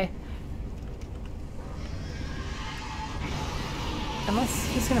that way. Unless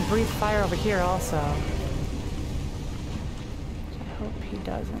he's gonna breathe fire over here also. I hope he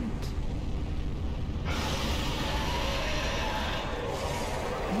doesn't. I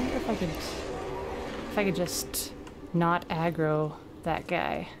wonder if I could just not aggro that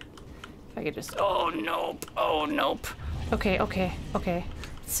guy. If I could just, oh nope, oh nope. Okay, okay, okay.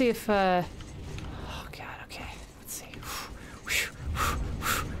 Let's see if, oh god, okay. Let's see.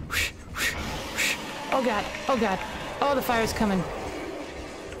 Oh god, oh god. Oh, the fire's coming.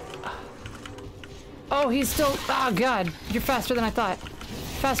 Oh, he's still, oh god. You're faster than I thought.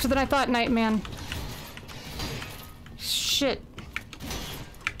 Faster than I thought, Nightman. Shit.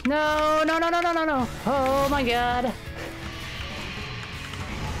 No, no, no, no, no, no, no. Oh my god.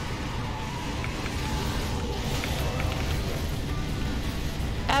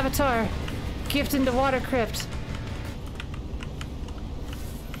 Avatar, gift into water crypt.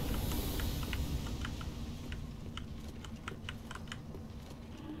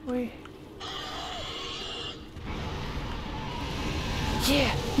 Wait.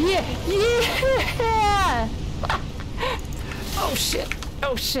 Yeah, yeah, yeah! Oh shit,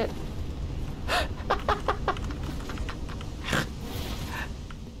 oh shit.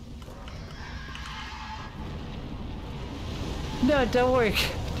 No, don't worry.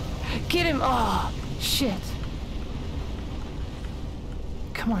 Get him! Oh, shit.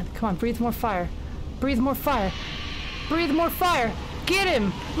 Come on, breathe more fire. Breathe more fire. Breathe more fire! Get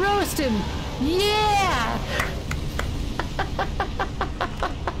him! Roast him! Yeah!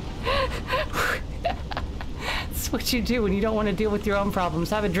 That's what you do when you don't want to deal with your own problems.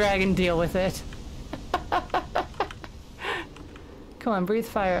 Have a dragon deal with it. Come on, breathe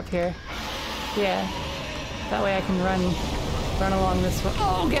fire up here. Yeah. That way I can run along this way.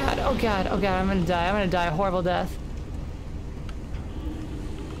 Oh god, oh god, oh god, I'm gonna die a horrible death.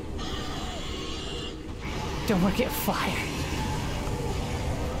 Don't want to get fired.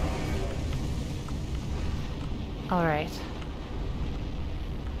 Alright.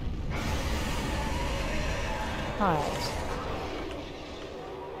 Alright.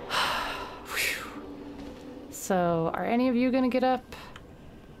 So, are any of you gonna get up?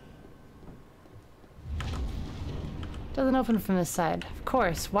 Doesn't open from this side. Of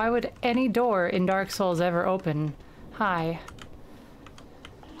course, why would any door in Dark Souls ever open? Hi.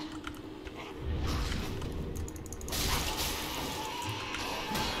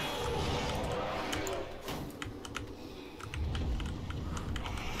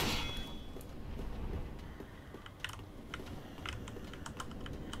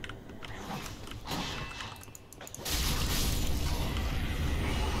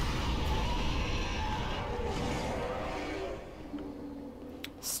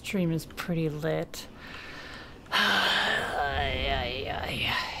 Stream is pretty lit.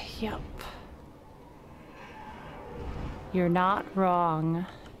 Yup. You're not wrong.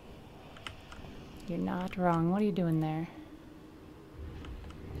 You're not wrong. What are you doing there?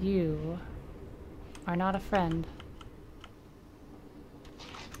 You are not a friend.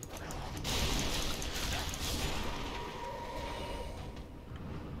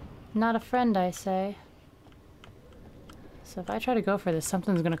 Not a friend, I say. So if I try to go for this,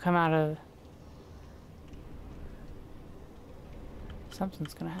 something's gonna come out of...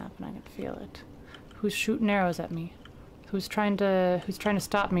 Something's gonna happen, I can feel it. Who's shooting arrows at me? Who's trying to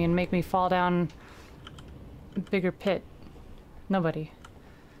stop me and make me fall down a bigger pit? Nobody.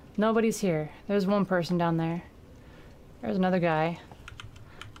 Nobody's here. There's one person down there. There's another guy.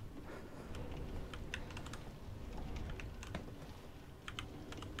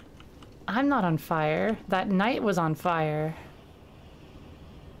 I'm not on fire. That knight was on fire.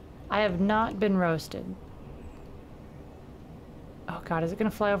 I have not been roasted. Oh god, is it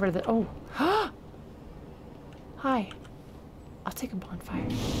gonna fly over to the... Oh! Hi. I'll take a bonfire.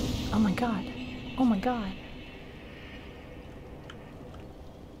 Oh my god. Oh my god.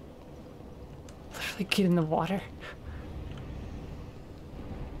 Literally get in the water.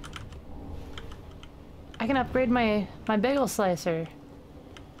 I can upgrade my bagel slicer.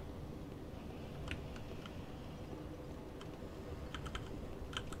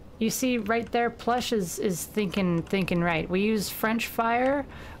 You see, right there, Plush is thinking right. We use French fire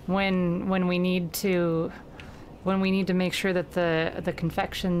when we need to make sure that the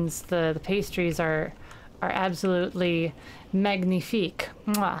confections, the pastries are absolutely magnifique.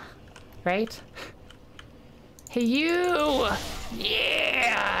 Mwah. Right? Hey you!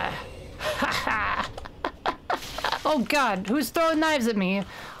 Yeah! Oh god, who's throwing knives at me?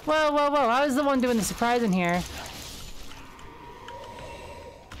 Whoa, whoa, whoa, I was the one doing the surprising here.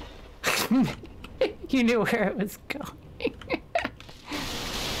 You knew where it was going.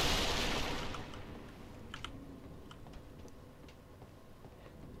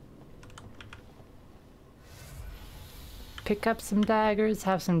 Pick up some daggers,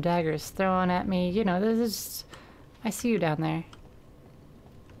 have some daggers thrown at me. You know, this is... I see you down there.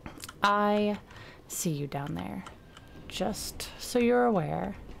 I see you down there. Just so you're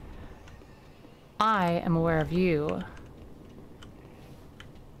aware. I am aware of you.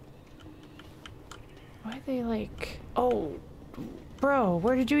 Why are they like... Oh, bro,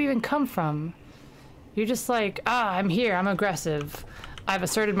 where did you even come from? You're just like, ah, I'm here, I'm aggressive. I've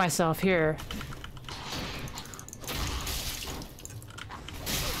asserted myself here.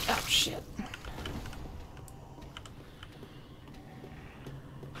 Oh, shit.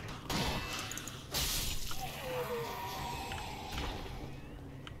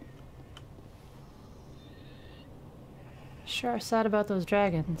 Sure sad about those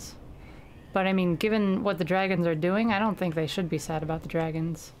dragons. But I mean, given what the dragons are doing, I don't think they should be sad about the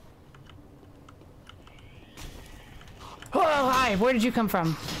dragons. Oh, hi! Where did you come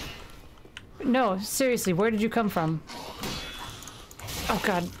from? No, seriously, where did you come from? Oh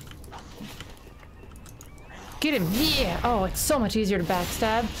god. Get him! Yeah! Oh, it's so much easier to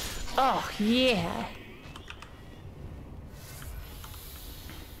backstab. Oh, yeah!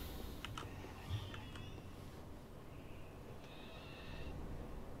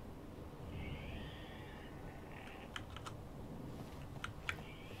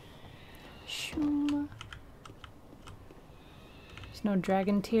 There's no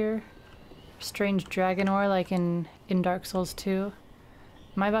dragon tier. Strange dragon ore like in Dark Souls 2.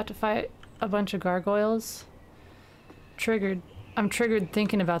 Am I about to fight a bunch of gargoyles? Triggered. I'm triggered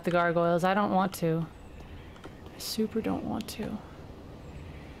thinking about the gargoyles. I don't want to. I super don't want to.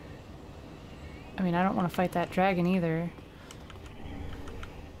 I mean, I don't want to fight that dragon either.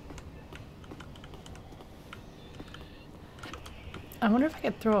 I wonder if I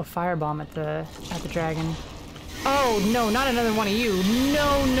could throw a firebomb at the dragon. Oh no, not another one of you.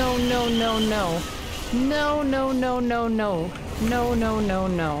 No, no, no, no, no. No, no, no, no, no. No, no, no,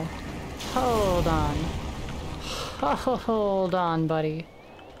 no. Hold on. Hold on, buddy.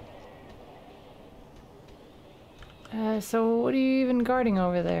 So what are you even guarding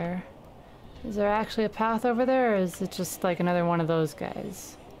over there? Is there actually a path over there, or is it just like another one of those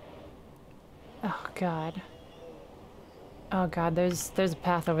guys? Oh god. Oh god, there's a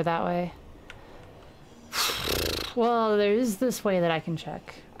path over that way. Well, there's this way that I can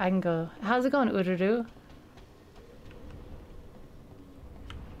check. I can go. How's it going, Ururu?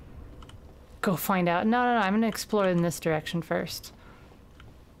 Go find out. No, no, no, I'm gonna explore in this direction first.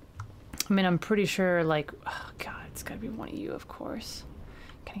 I mean, I'm pretty sure, like, oh god, it's gotta be one of you, of course.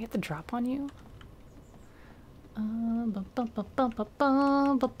 Can I get the drop on you? I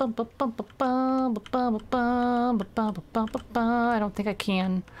don't think I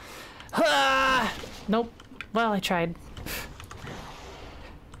can. Ah! Nope. Well, I tried.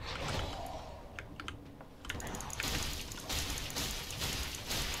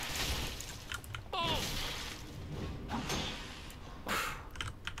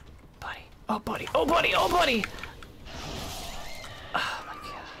 Oh, buddy. Oh, buddy. Oh, buddy. Oh, my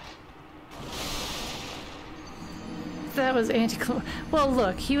God. That was anti-climactic. Well,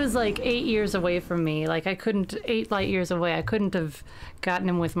 look, he was like 8 years away from me. Like, I couldn't... 8 light years away. I couldn't have gotten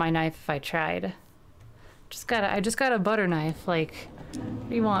him with my knife if I tried. I just got a butter knife. Like, what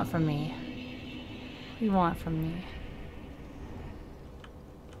do you want from me? What do you want from me?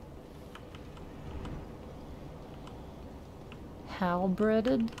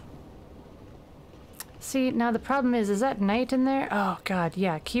 Halberded? See, now the problem is that night in there? Oh, God,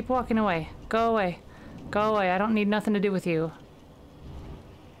 yeah. Keep walking away. Go away. Go away. I don't need nothing to do with you.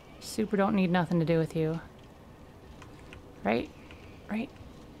 Super don't need nothing to do with you. Right? Right?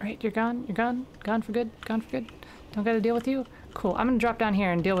 Right? You're gone? You're gone? Gone for good? Gone for good? Don't gotta deal with you? Cool. I'm gonna drop down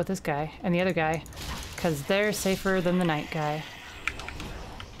here and deal with this guy and the other guy. Because they're safer than the night guy.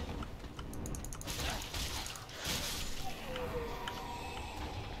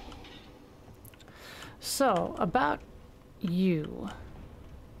 So, about you.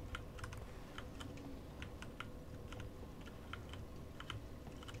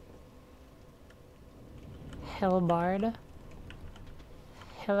 Hellbard.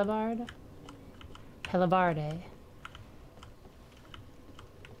 Hellebard? Hellebarde.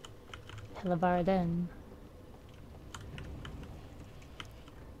 Hellebarden.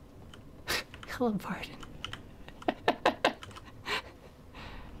 Hellebarden.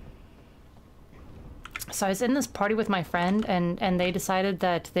 So I was in this party with my friend, and they decided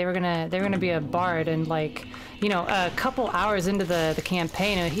that they were gonna be a bard, and like, you know, a couple hours into the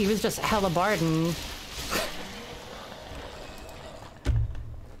campaign, and he was just Hellebarden.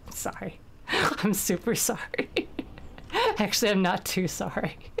 Sorry. I'm super sorry. Actually, I'm not too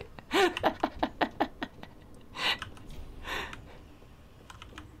sorry.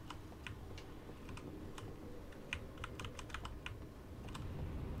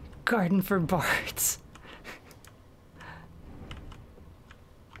 Garden for bards.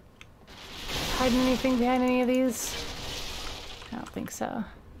 Hiding anything behind any of these? I don't think so.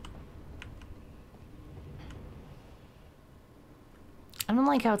 I don't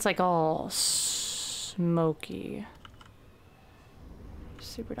like how it's like all smoky.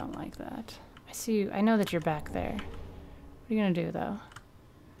 Super don't like that. I see you. I know that you're back there. What are you gonna do though?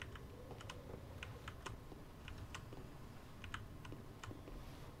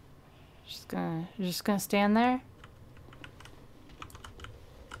 You're just gonna stand there?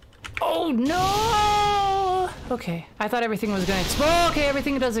 Oh no! Okay, I thought everything was gonna explode. Okay,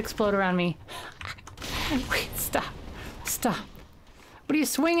 everything does explode around me. Wait, stop. Stop. What are you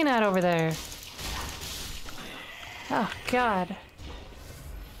swinging at over there? Oh, God.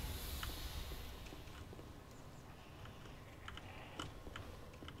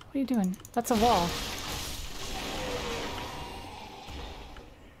 What are you doing? That's a wall.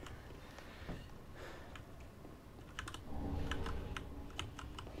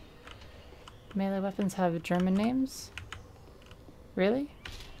 Melee weapons have German names? Really?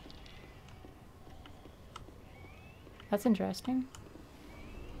 That's interesting.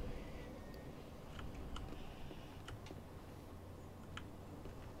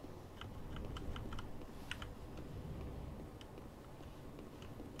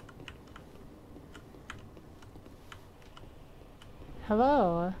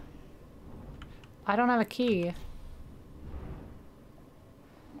 Hello? I don't have a key.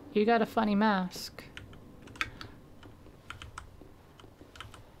 You got a funny mask.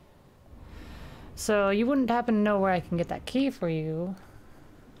 So you wouldn't happen to know where I can get that key for you?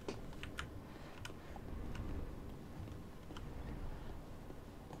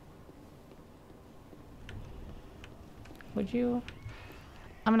 Would you?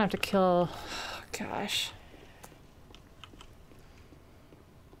 I'm gonna have to kill... Oh, gosh.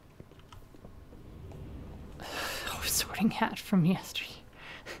 Oh, sorting hat from yesterday.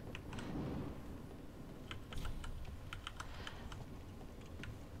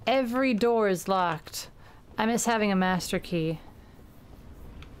 Every door is locked. I miss having a master key.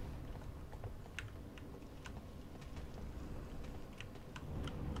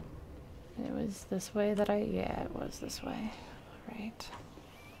 It was this way that yeah, it was this way. Right.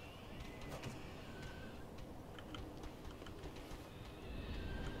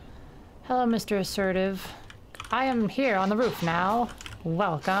 Hello, Mr. Assertive. I am here on the roof now.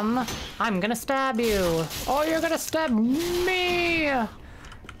 Welcome. I'm gonna stab you. Or you're gonna stab me!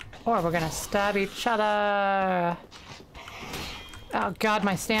 Or we're gonna stab each other. Oh God,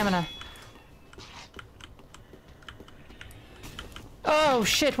 my stamina. Oh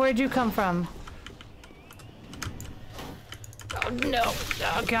shit, where'd you come from? Oh no.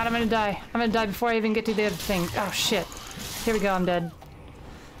 Oh God, I'm gonna die. I'm gonna die before I even get to the other thing. Oh shit. Here we go, I'm dead.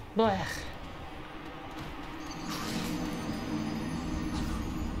 Blech.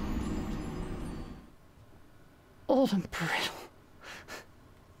 cold and brittle.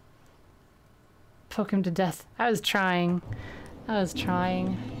 Poke him to death. I was trying. I was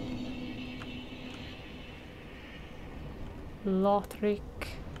trying. Lothric.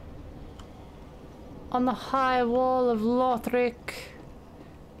 On the high wall of Lothric.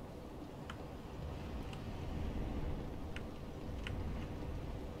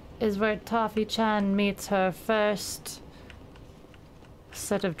 Is where Toffee-chan meets her first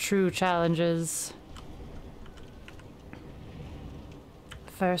set of true challenges.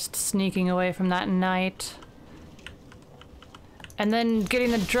 First sneaking away from that knight. And then getting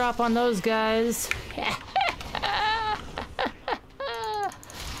the drop on those guys.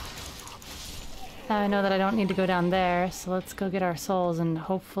 I know that I don't need to go down there, so let's go get our souls and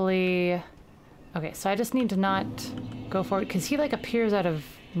hopefully... Okay, so I just need to not go forward, because he like appears out of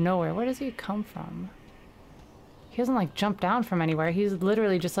nowhere. Where does he come from? He doesn't like jump down from anywhere. He's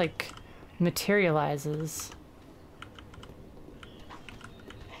literally just like materializes.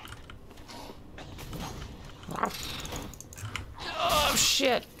 Oh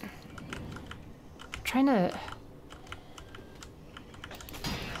shit! I'm trying to...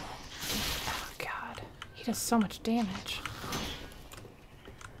 Oh god. He does so much damage.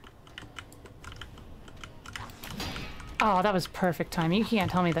 Oh, that was perfect timing. You can't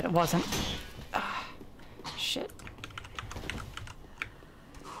tell me that it wasn't. Ah, shit.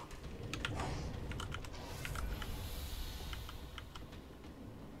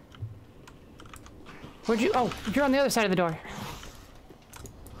 Where'd you... Oh, you're on the other side of the door.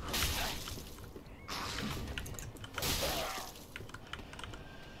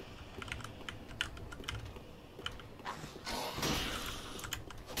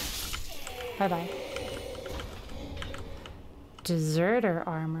 Bye-bye. Deserter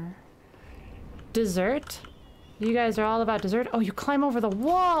armor. Dessert? You guys are all about dessert? Oh, you climb over the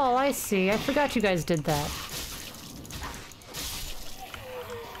wall! I see. I forgot you guys did that.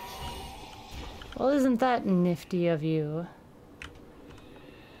 Well, isn't that nifty of you?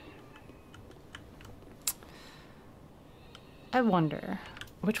 I wonder,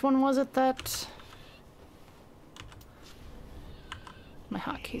 which one was it that... My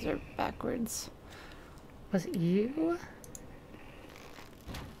hotkeys are backwards. Was it you?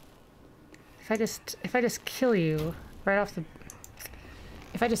 If I just kill you right off the...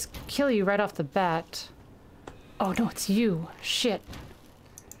 If I just kill you right off the bat... Oh no, it's you. Shit.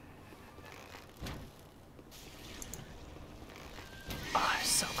 Oh, I'm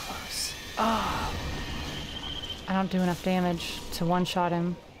so close. Oh. I don't do enough damage to one-shot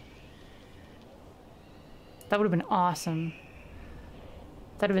him. That would have been awesome.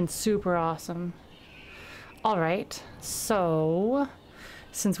 That would have been super awesome. Alright, so...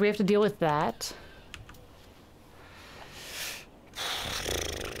 Since we have to deal with that...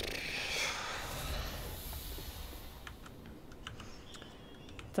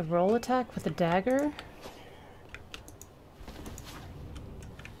 The roll attack with the dagger?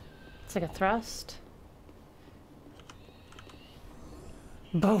 It's like a thrust.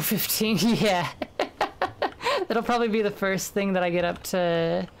 Bow 15, yeah. That'll probably be the first thing that I get up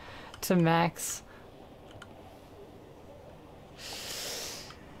to max.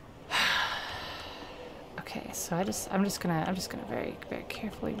 Okay, so I'm just gonna very, very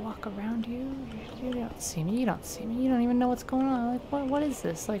carefully walk around you. You don't see me, you don't see me, you don't even know what's going on. Like, what is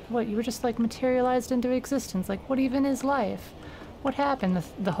this? Like, what, you were just like materialized into existence. Like, what even is life? What happened?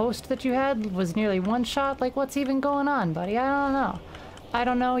 The host that you had was nearly one shot? Like, what's even going on, buddy? I don't know. I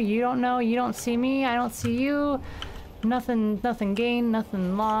don't know, you don't see me, I don't see you. Nothing gained,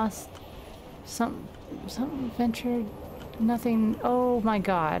 nothing lost. Something ventured, nothing. Oh my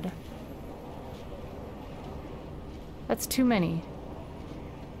god. That's too many.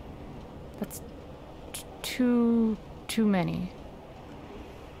 That's too many.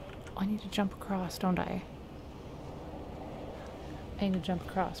 I need to jump across, don't I? I need to jump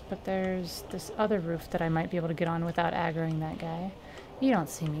across, but there's this other roof that I might be able to get on without aggroing that guy. You don't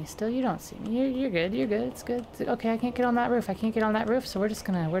see me still, you don't see me. You're good, it's good. Okay, I can't get on that roof, so we're just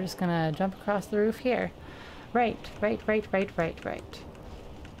gonna jump across the roof here. Right.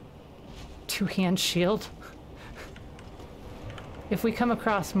 Two-hand shield. If we come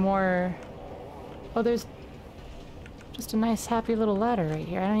across more... Oh, there's just a nice happy little ladder right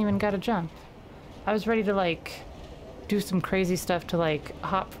here. I don't even gotta jump. I was ready to like do some crazy stuff to like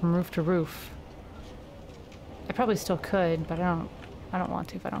hop from roof to roof. I probably still could, but I don't want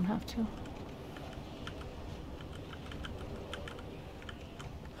to if I don't have to.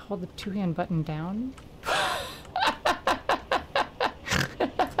 Hold the two-hand button down.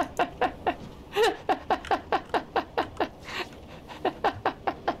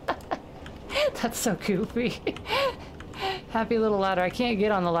 That's so goofy. Happy little ladder. I can't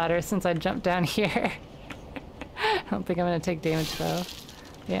get on the ladder since I jumped down here. I don't think I'm gonna take damage though.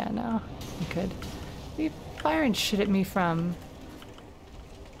 Yeah, no. You could. Where are you firing shit at me from?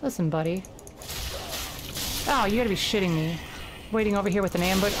 Listen, buddy. Oh, you gotta be shitting me. Waiting over here with an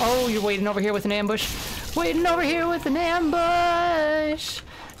ambush. Oh, you're waiting over here with an ambush. Waiting over here with an ambush.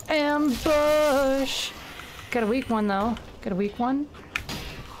 Ambush. Got a weak one though. Got a weak one.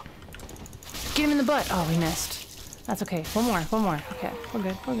 Get him in the butt. Oh, we missed. That's okay. One more. One more. Okay. We're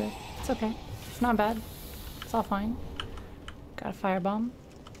good. We're good. It's okay. It's not bad. It's all fine. Got a firebomb.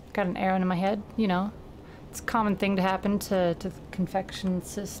 Got an arrow in my head. You know. It's a common thing to happen to the confection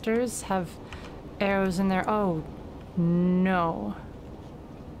sisters. Have arrows in there. Oh, no.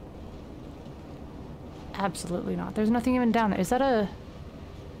 Absolutely not. There's nothing even down there. Is that a...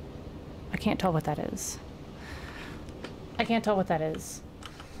 I can't tell what that is. I can't tell what that is.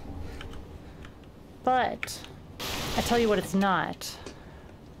 But I tell you what it's not.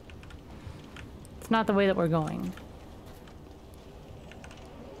 It's not the way that we're going.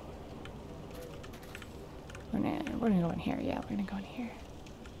 We're gonna go in here. Yeah, we're gonna go in here.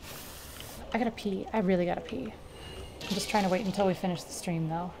 I gotta pee. I really gotta pee. I'm just trying to wait until we finish the stream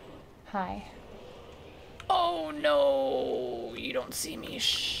though. Hi. Oh no! You don't see me.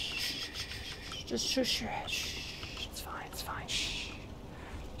 Shh. Just shush your head. Shh. It's fine. It's fine. Shh.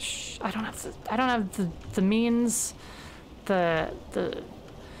 Shh. I don't have the means, the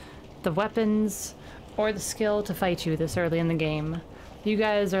weapons, or the skill to fight you this early in the game. You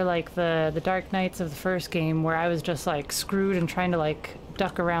guys are like the Dark Knights of the first game, where I was just like screwed and trying to like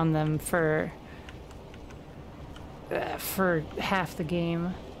duck around them for half the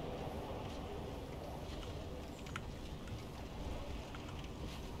game.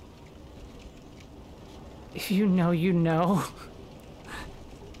 If you know, you know.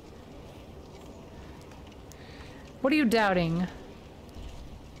 What are you doubting?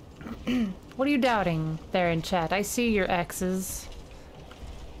 What are you doubting there in chat? I see your X's.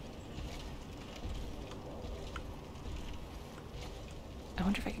 I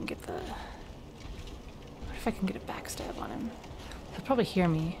wonder if I can get the... I wonder if I can get a backstab on him. He'll probably hear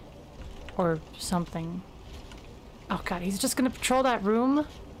me. Or something. Oh god, he's just gonna patrol that room?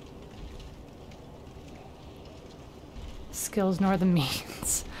 Skills nor the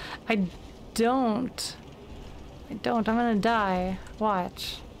means. I don't. I'm gonna die.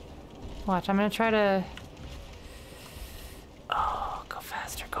 Watch. Watch, I'm gonna try to... Oh, go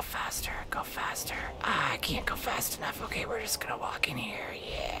faster, go faster, go faster. Ah, I can't go fast enough. Okay, we're just gonna walk in here.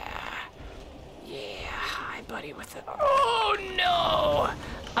 Yeah. Yeah, hi buddy with it. Oh no!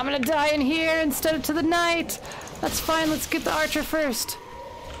 I'm gonna die in here instead of to the knight. That's fine, let's get the archer first.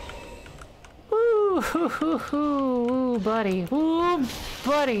 Woo, hoo, hoo, hoo, woo, buddy. Woo,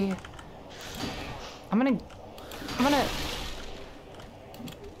 buddy. I'm gonna...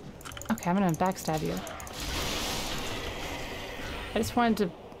 Okay, I'm gonna backstab you. I just wanted to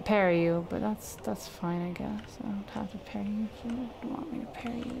parry you, but that's fine, I guess. I don't have to parry you if you don't want me to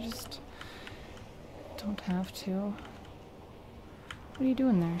parry you. Just don't have to. What are you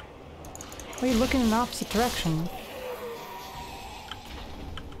doing there? Why are you looking in the opposite direction?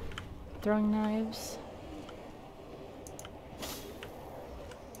 Throwing knives.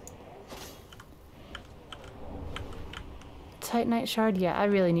 Titanite shard? Yeah, I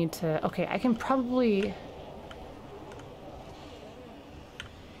really need to... Okay, I can probably...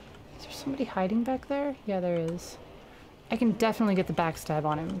 Is there somebody hiding back there? Yeah, there is. I can definitely get the backstab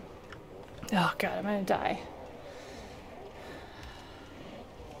on him. Oh god, I'm gonna die.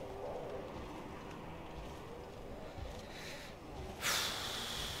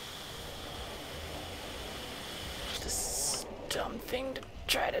 This dumb thing to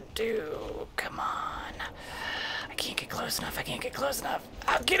try to do. Come on. I can't get close enough. I can't get close enough.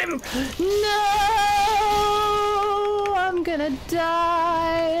 I'll get him. No! I'm gonna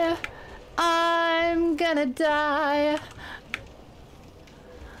die. I'm gonna die.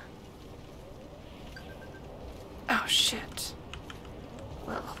 Oh shit.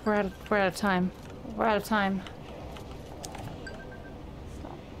 Well, we're out of time. We're out of time.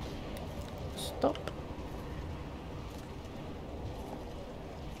 Stop.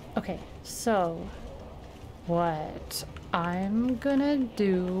 Okay, so what I'm gonna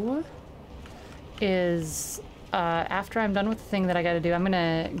do is after I'm done with the thing that I gotta do, I'm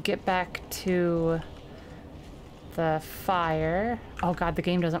gonna get back to the fire. Oh god, the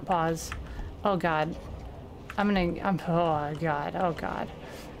game doesn't pause. Oh god. oh god, oh god.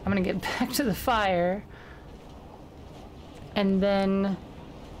 I'm gonna get back to the fire and then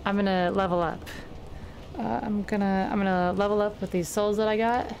I'm gonna level up. I'm gonna level up with these souls that I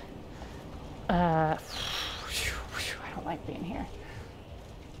got. I I don't like being here.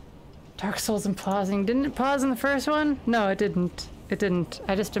 Dark Souls and pausing. Didn't it pause in the first one? No, it didn't. It didn't.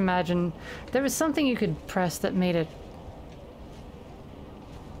 I just imagine there was something you could press that made it.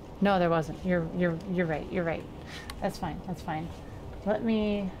 No, there wasn't. You're right. You're right. That's fine. That's fine. Let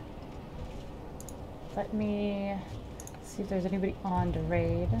me see if there's anybody on to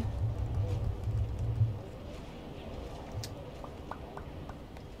raid.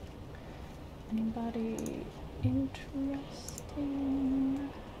 Anybody interesting?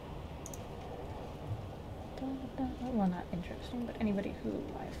 Well, not interesting, but anybody who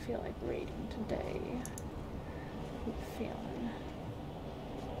I feel like raiding today. Who feeling?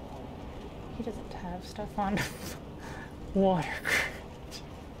 He doesn't have stuff on Watercrypt.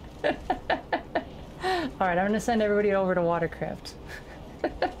 Alright, I'm gonna send everybody over to Watercrypt.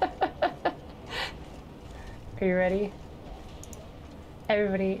 Are you ready?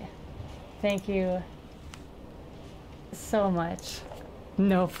 Everybody, thank you so much.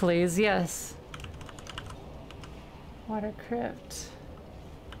 No, please, yes. Watercrypt.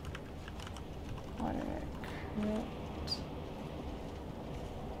 Watercrypt.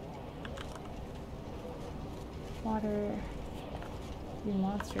 Water. You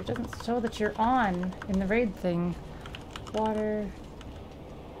monster. It doesn't show that you're on in the raid thing. Water.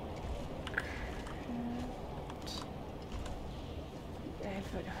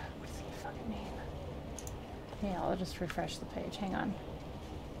 What's the fucking name? Yeah, I'll just refresh the page. Hang on.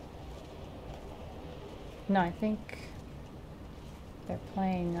 No, I think they're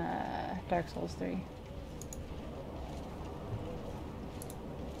playing Dark Souls 3.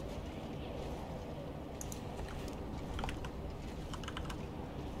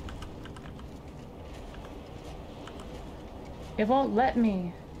 It won't let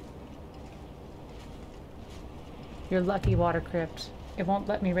me. You're lucky, Watercrypt. It won't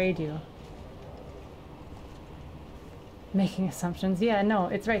let me raid you. Making assumptions. Yeah, no,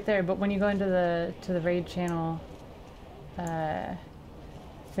 it's right there. But when you go into the raid channel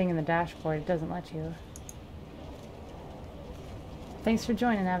thing in the dashboard, it doesn't let you. Thanks for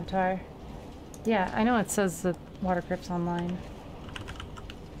joining, Avatar. Yeah, I know it says that Watercrypt's online.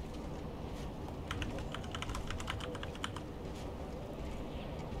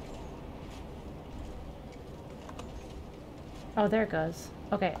 Oh, there it goes.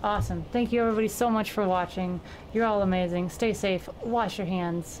 Okay, awesome. Thank you everybody so much for watching. You're all amazing. Stay safe. Wash your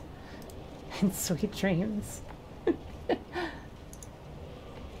hands. And sweet dreams.